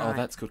 That's right. Oh,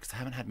 that's good, because I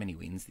haven't had many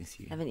wins this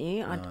year. Haven't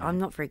you? I'm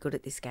not very good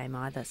at this game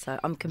either, so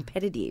I'm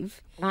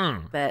competitive.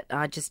 But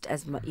I just, I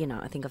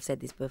think I've said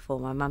this before.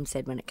 My mum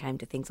said when it came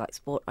to things like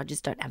sport, I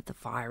just don't have the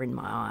fire in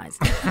my eyes.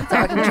 So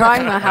I'm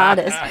trying my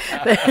hardest,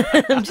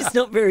 but I'm just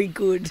not very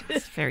good.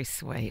 It's very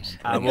sweet.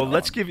 Well,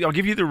 I'll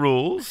give you the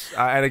rules.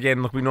 And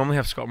again, look, we normally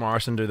have Scott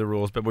Morrison do the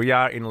rules, but we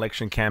are in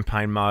election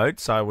campaign mode,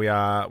 so we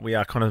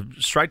are kind of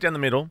straight down the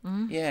middle.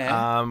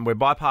 Yeah. We're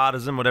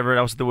bipartisan, whatever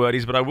else the word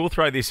is, but I will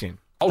throw this in.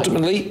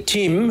 Ultimately,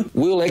 Tim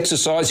will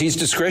exercise his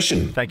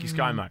discretion. Thank you,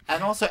 ScoMo.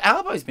 And also,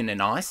 Albo's been an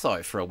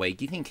ISO for a week.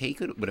 Do you think he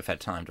would have had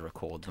time to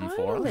record them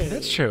for us?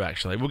 That's true,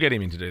 actually. We'll get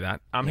him in to do that.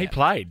 He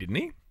played, didn't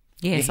he?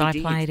 Yes, Yeah, I he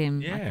did. played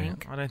him, Yeah, I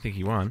think. I don't think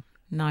he won.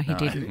 No, he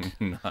didn't.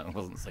 No, it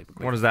wasn't super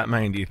quick. What does that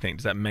mean, do you think?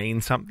 Does that mean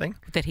something?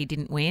 That he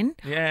didn't win?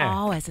 Yeah.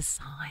 Oh, as a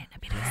sign, a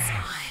bit of a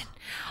sign.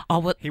 Oh,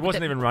 well, He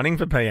wasn't even running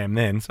for PM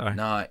then, so.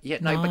 No,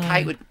 but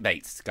Kate would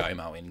beat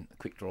ScoMo in a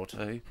quick draw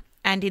too.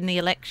 And in the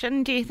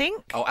election, do you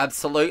think? Oh,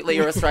 absolutely.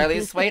 You're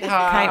Australia's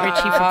sweetheart. Kate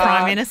Ritchie for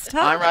Prime Minister.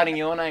 I'm writing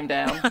your name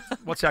down.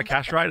 What's our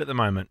cash rate at the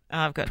moment?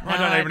 I've got I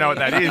don't even know what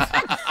that is.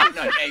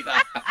 No, neither.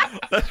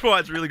 That's why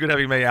it's really good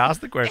having me ask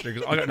the question,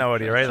 because I got no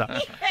idea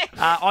either.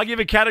 I give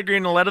a category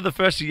and a letter. The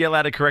first to yell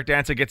out a correct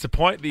answer gets a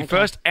point. The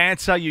first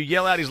answer you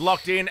yell out is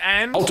locked in,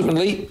 and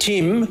Ultimately,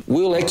 Tim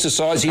will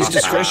exercise his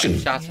discretion.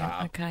 Shut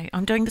up. Okay,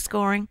 I'm doing the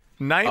scoring.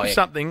 Name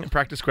something,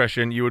 practice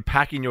question, you would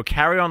pack in your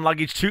carry-on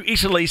luggage to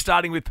Italy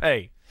starting with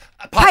P.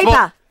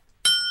 Paper.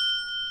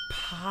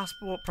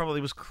 Passport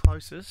probably was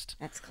closest.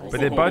 That's close.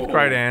 But they're both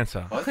great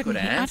answer. Both good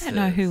I answers. don't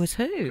know who was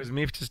who. Because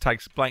Myf just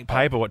takes blank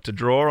paper, what, to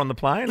draw on the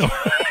plane?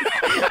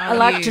 I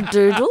like to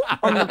doodle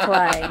on the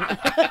plane.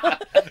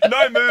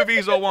 No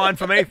movies or wine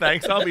for me,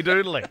 thanks. I'll be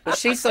doodling. Well,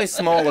 she's so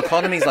small,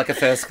 economy's like a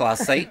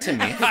first-class seat to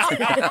me.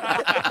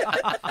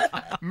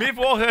 Myf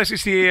Warhurst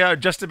is here,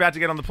 just about to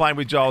get on the plane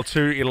with Joel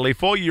to Italy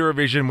for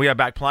Eurovision. We are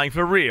back playing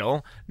for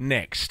real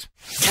next.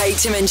 Kate,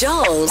 Tim and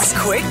Joel's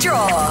Quick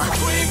Draw.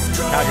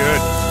 How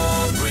good.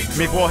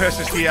 Myf Warhurst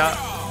is here.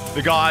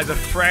 The guys are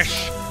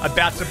fresh,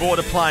 about to board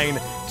a plane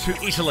to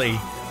Italy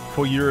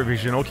for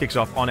Eurovision. All kicks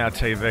off on our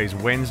TVs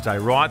Wednesday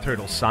right through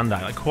till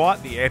Sunday. Like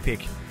quite the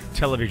epic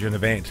television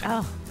event.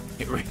 Oh.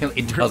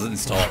 It doesn't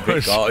stop.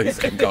 It goes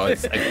and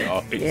goes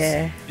and goes.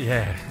 Yeah.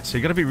 Yeah. So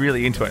you got to be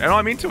really into it. And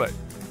I'm into it.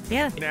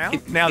 Yeah.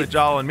 Now that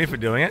Joel and Myf are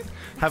doing it.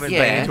 Haven't been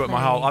Yeah. into it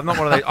my whole... I'm not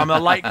one of these... I'm a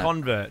late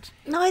convert.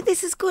 No,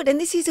 this is good. And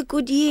this is a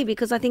good year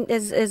because I think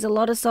there's a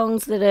lot of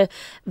songs that are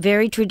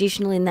very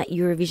traditional in that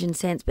Eurovision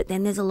sense, but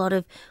then there's a lot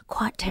of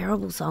quite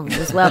terrible songs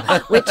as well,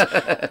 which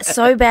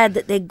so bad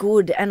that they're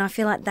good. And I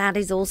feel like that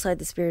is also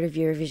the spirit of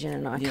Eurovision,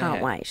 and I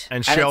can't wait.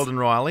 And Sheldon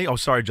Riley... Oh,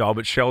 sorry, Joel,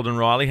 but Sheldon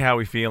Riley, how are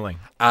we feeling?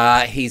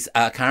 He's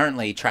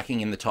currently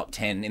tracking in the top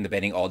 10 in the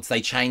betting odds.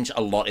 They change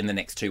a lot in the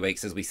next 2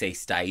 weeks as we see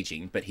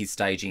staging, but his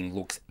staging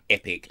looks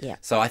epic. Yeah.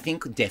 So I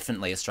think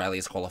definitely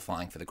Australia's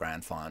qualifying for the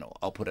grand final.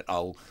 I'll put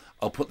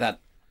that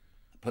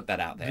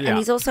out there. Yeah. And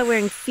he's also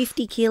wearing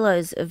 50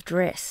 kilos of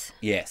dress.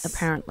 Yes.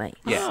 Apparently.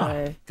 Yeah.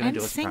 So. Gonna And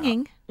do a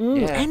singing.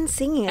 And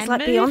singing. It's And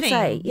like moving.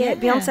 Beyonce. Yeah, Yeah.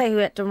 Beyonce who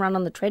had to run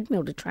on the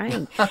treadmill to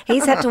train.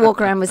 He's had to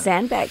walk around with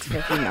sandbags for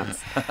a few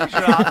months.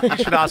 You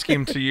should ask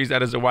him to use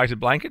that as a weighted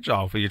blanket,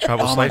 Joel, for your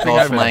trouble Oh my sleeping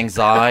gosh, over my there.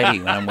 anxiety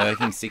when I'm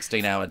working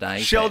 16-hour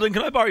days. Sheldon,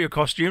 can I borrow your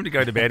costume to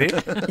go to bed in?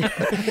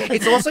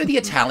 It's also the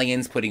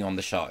Italians putting on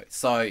the show.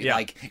 So,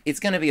 it's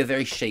going to be a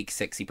very chic,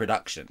 sexy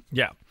production.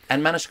 Yeah.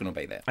 And Manishkan will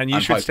be there. And you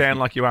I'm should hoping. stand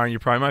like you are in your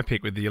promo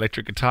pic with the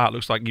electric guitar. It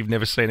looks like you've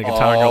never seen a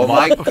guitar in Oh your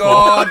my life.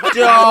 God, don't!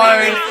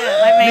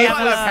 Let me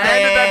have a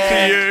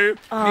that to you.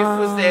 Myf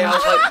was there. I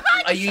was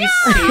like, are you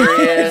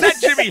serious?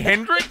 Is that Jimi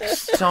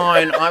Hendrix?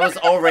 Don't. I was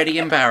already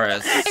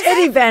embarrassed.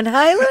 Eddie Van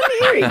Halen,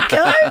 here he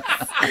goes.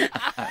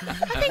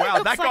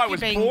 Wow, that guy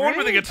was born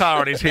with a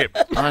guitar on his hip.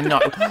 I know.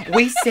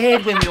 We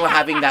said when we were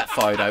having that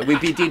photo, we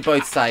did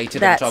both say to the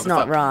That's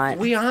photographer, not right.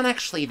 we aren't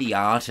actually the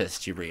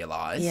artists, you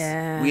realise.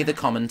 Yeah. We're the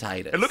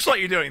commentators. It looks like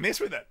you're doing this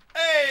with it.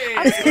 Hey!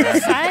 I was going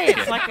to say,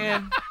 it's like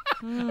a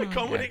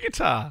comedy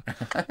guitar.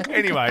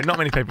 Anyway, not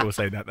many people will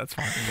say that. That's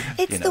fine.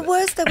 It's the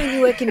worst though when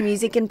you work in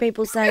music and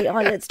people say, oh,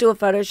 let's do a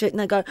photo shoot. And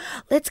they go,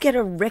 let's get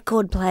a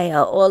record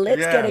player or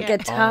let's get a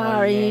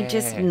guitar. And you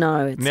just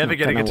know it's Never not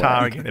get a gonna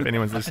guitar work. again if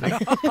anyone's listening.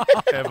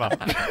 Ever.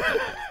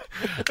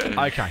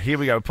 Okay, here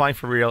we go. We're playing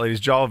for real. It is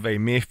Joel v.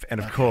 Myf. And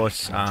of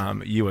course,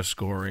 you are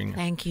scoring.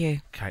 Thank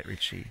you. Kate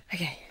Ritchie.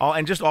 Okay. Oh,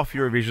 and just off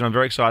Eurovision, I'm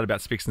very excited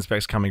about Spicks and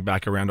Specs coming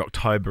back around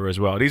October as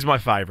well. It is my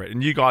favourite,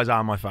 and you guys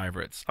are my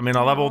favourites. I mean,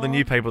 I love all the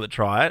new people that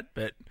try it,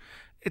 but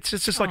it's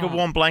just like a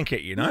warm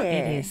blanket, you know? Yeah,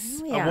 It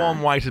is. we A are.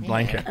 warm weighted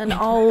blanket. An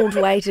old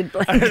weighted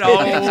blanket. An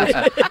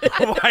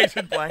old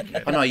weighted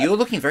blanket. I know, you were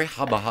looking very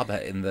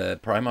hubba in the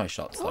promo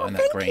shots, though, in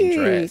that Thank green you.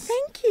 dress.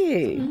 Thank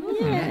you.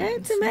 Yeah,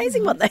 it's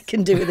amazing what they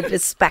can do with a bit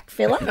of spack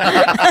filler.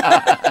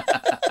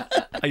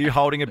 Are you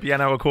holding a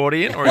piano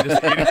accordion or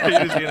just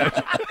you know?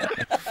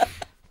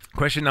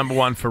 Question number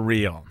 1 for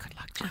real. Good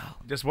luck, Joe.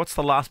 Just what's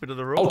the last bit of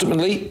the rule?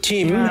 Ultimately,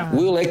 Tim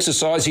will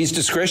exercise his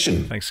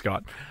discretion. Thanks,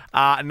 Scott.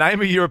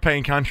 Name a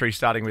European country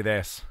starting with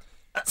S.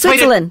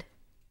 Switzerland.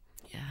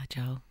 Yeah,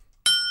 Joel.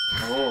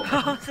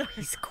 Oh,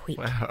 he's quick.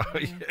 Wow.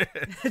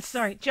 Yeah.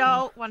 Sorry,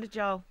 Joel. One to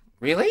Joel.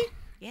 Really?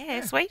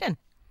 Yeah, Sweden.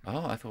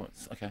 Oh, I thought,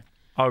 okay.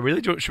 Oh,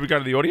 really? Should we go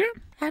to the audio?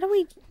 How do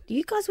we...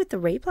 You guys with the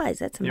replays,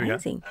 that's Here we go.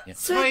 amazing. Yeah.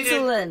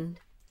 Switzerland.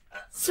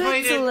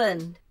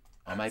 Switzerland.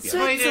 Oh, maybe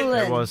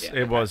Switzerland.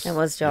 It was. It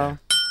was Joel.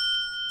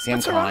 See,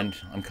 I'm kind.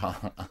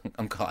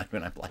 I'm kind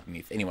when I blame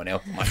Myf. Anyone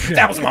else, I'm like,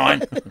 that was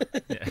mine.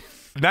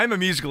 Name a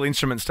musical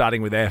instrument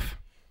starting with F.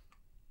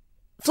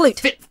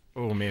 Flute.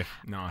 Oh, Myf.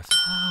 Nice.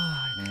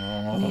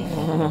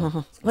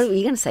 What were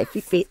you going to say?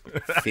 Fit.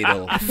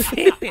 Fiddle.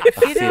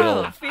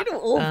 Fiddle. Fiddle.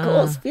 Oh, of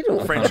course,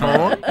 fiddle. French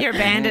horn. You're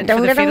abandoned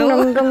for the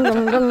fiddle.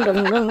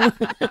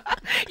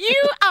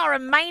 You are a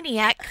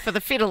maniac for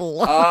the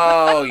fiddle.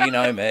 Oh, you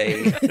know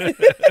me.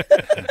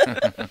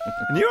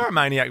 And you are a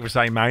maniac for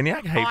saying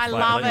maniac. Heaps I lately.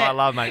 love it. I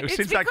love maniac. It's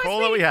Since that because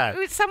caller we had.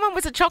 Someone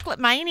was a chocolate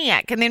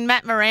maniac, and then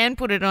Matt Moran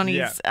put it on his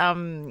His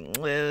Instagram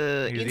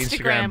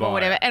Instagram bio. or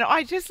whatever, and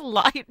I just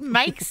like it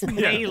makes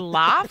me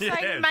laugh saying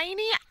Yes.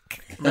 maniac.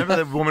 Remember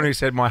the woman who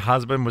said my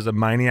husband was a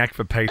maniac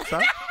for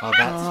pizza? Oh,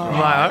 that's I'm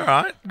like, all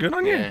right, good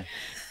on you.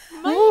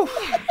 Yeah.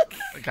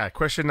 Okay,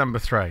 question number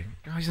 3.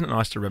 Oh, isn't it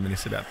nice to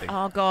reminisce about things?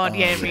 Oh God,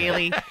 yeah,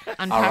 really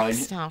unpack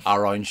stuff.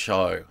 Our own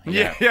show.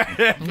 Yeah.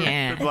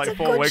 Yeah. Like It's a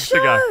 4 good weeks show.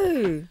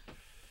 ago.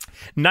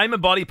 Name a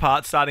body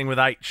part starting with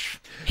H.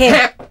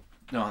 Hair.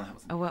 No,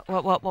 that was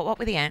What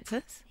were the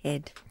answers?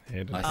 Head.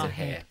 Head. I said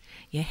hair.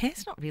 Yeah,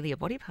 hair's not really a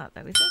body part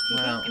though, is it? Do you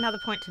Well- think? Another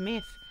point to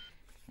Myf.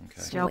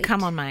 Okay. Joel,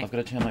 come on, mate. I've got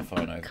to turn my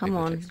phone over. Come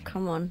on,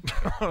 come on.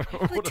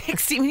 People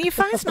text him. Your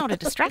phone's not a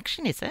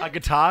distraction, is it? A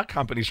guitar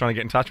company's trying to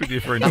get in touch with you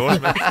for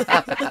endorsement.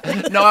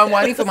 No, I'm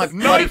waiting for my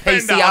bloody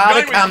Fender, I'm PCR going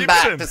to with come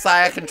back Gibson. to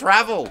say I can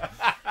travel.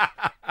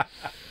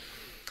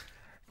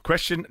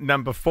 Question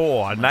number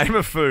 4. Name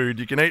a food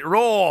you can eat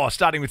raw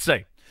starting with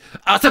C.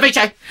 Ceviche.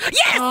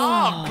 Yes!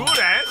 Oh, good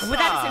answer. Well,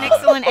 that is an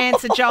excellent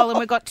answer, Joel, and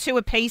we've got 2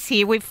 apiece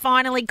here. We've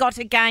finally got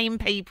a game,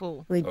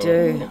 people. We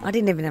do. I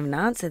didn't even have an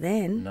answer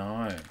then.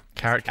 No.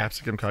 Carrot,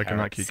 capsicum,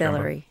 coconut, cucumber.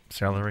 Celery.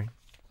 Celery.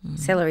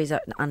 Celery's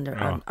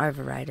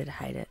overrated.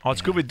 Hate it. Oh,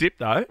 it's good with dip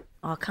though.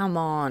 Oh, come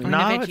on. In a No,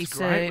 veggie it's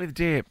great soup. with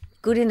dip.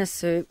 Good in a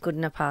soup, good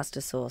in a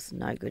pasta sauce.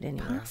 No good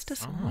anywhere. Pasta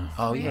sauce.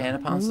 Oh, yeah, and a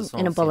pasta sauce.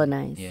 In a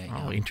bolognese. Yeah,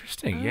 Oh, yeah.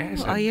 interesting.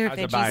 Yes. Oh, you're a As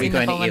veggies babe. We're in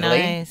the going to Italy.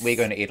 bolognese. We're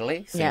going to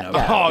Italy. So Yeah. you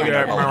know, Oh, we're yeah.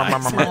 going to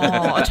bolognese.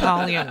 Oh,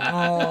 Italian.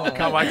 Oh.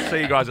 Can't wait to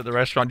see you guys at the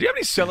restaurant. Do you have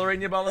any celery in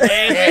your bolognese?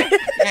 Yeah,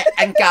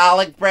 and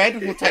garlic bread.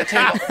 We'll take 2.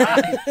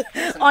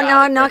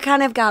 Oh, no, I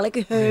can't have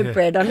garlic. Herb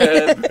bread on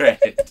it. bread.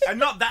 And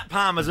not that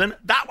parmesan,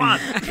 that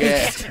one.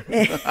 Yeah.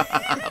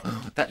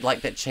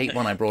 that cheap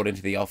one I brought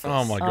into the office.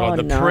 Oh my god, Oh,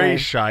 the no.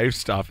 pre-shave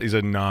stuff is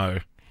a no.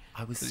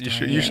 I was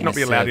You should not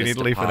be allowed in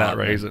Italy for that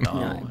reason.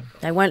 No.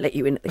 They won't let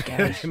you in at the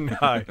garage. No,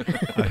 I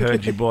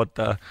heard you bought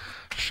the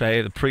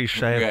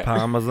pre-shaved Yeah.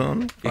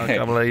 parmesan a Yeah.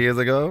 couple of years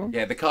ago.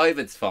 Yeah, the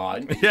COVID's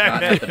fine. But you Yeah.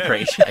 can't have the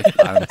pre-shaved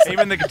ones.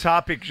 Even the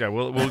guitar picture,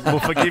 we'll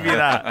forgive you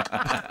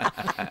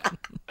that.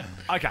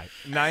 Okay,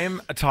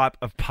 name a type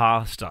of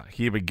pasta.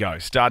 Here we go,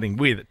 starting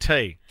with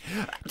T.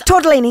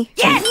 Tortellini.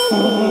 Yes! That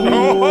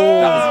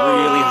was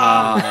really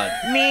hard.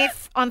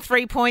 Myf on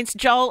 3 points,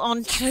 Joel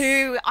on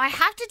 2. I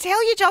have to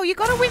tell you, Joel, you've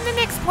got to win the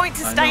next point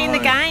to stay in the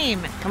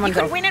game. Come on, you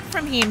can Joel. win it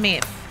from here,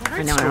 Myf.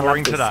 I know, I scoring love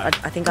this. today.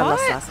 I think I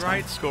lost What? last time.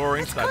 Great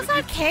scoring today. Because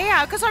I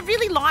care, because I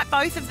really like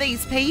both of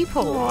these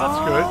people.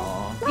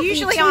 That's good.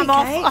 Usually too, I'm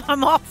off. Kate.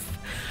 I'm off.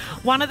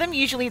 One of them,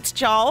 usually it's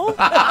Joel.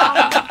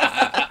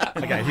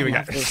 Okay, here we go.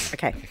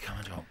 Okay. Come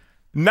on, Joel.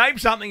 Name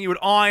something you would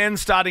iron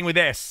starting with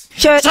S.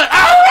 Shirt.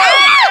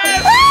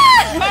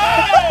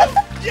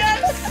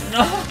 Yes!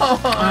 Oh,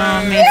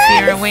 Myf,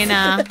 you're a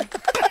winner.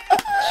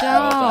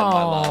 Well done,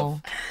 my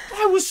love.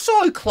 I was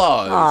so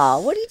close.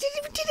 Oh, what didn't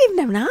even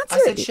have an answer. I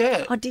said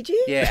shirt. Oh, did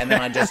you? Yeah, and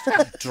then I just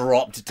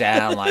dropped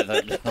down like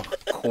the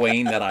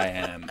queen that I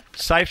am.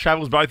 Safe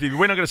travels, both of you.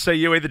 We're not going to see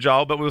you either,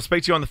 Joel, but we'll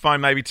speak to you on the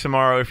phone maybe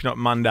tomorrow, if not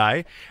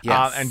Monday.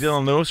 Yes. And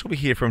Dylan Lewis will be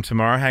here from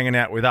tomorrow, hanging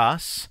out with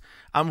us.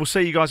 We'll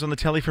see you guys on the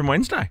telly from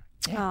Wednesday.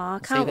 Oh,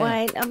 can't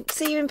wait.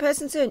 See you in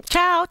person soon.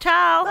 Ciao,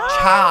 ciao.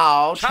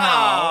 Ciao,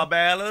 ciao,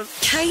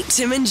 Bellas. Kate,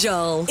 Tim and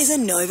Joel is a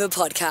Nova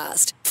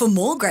podcast. For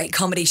more great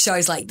comedy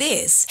shows like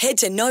this, head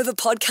to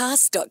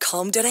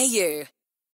novapodcast.com.au.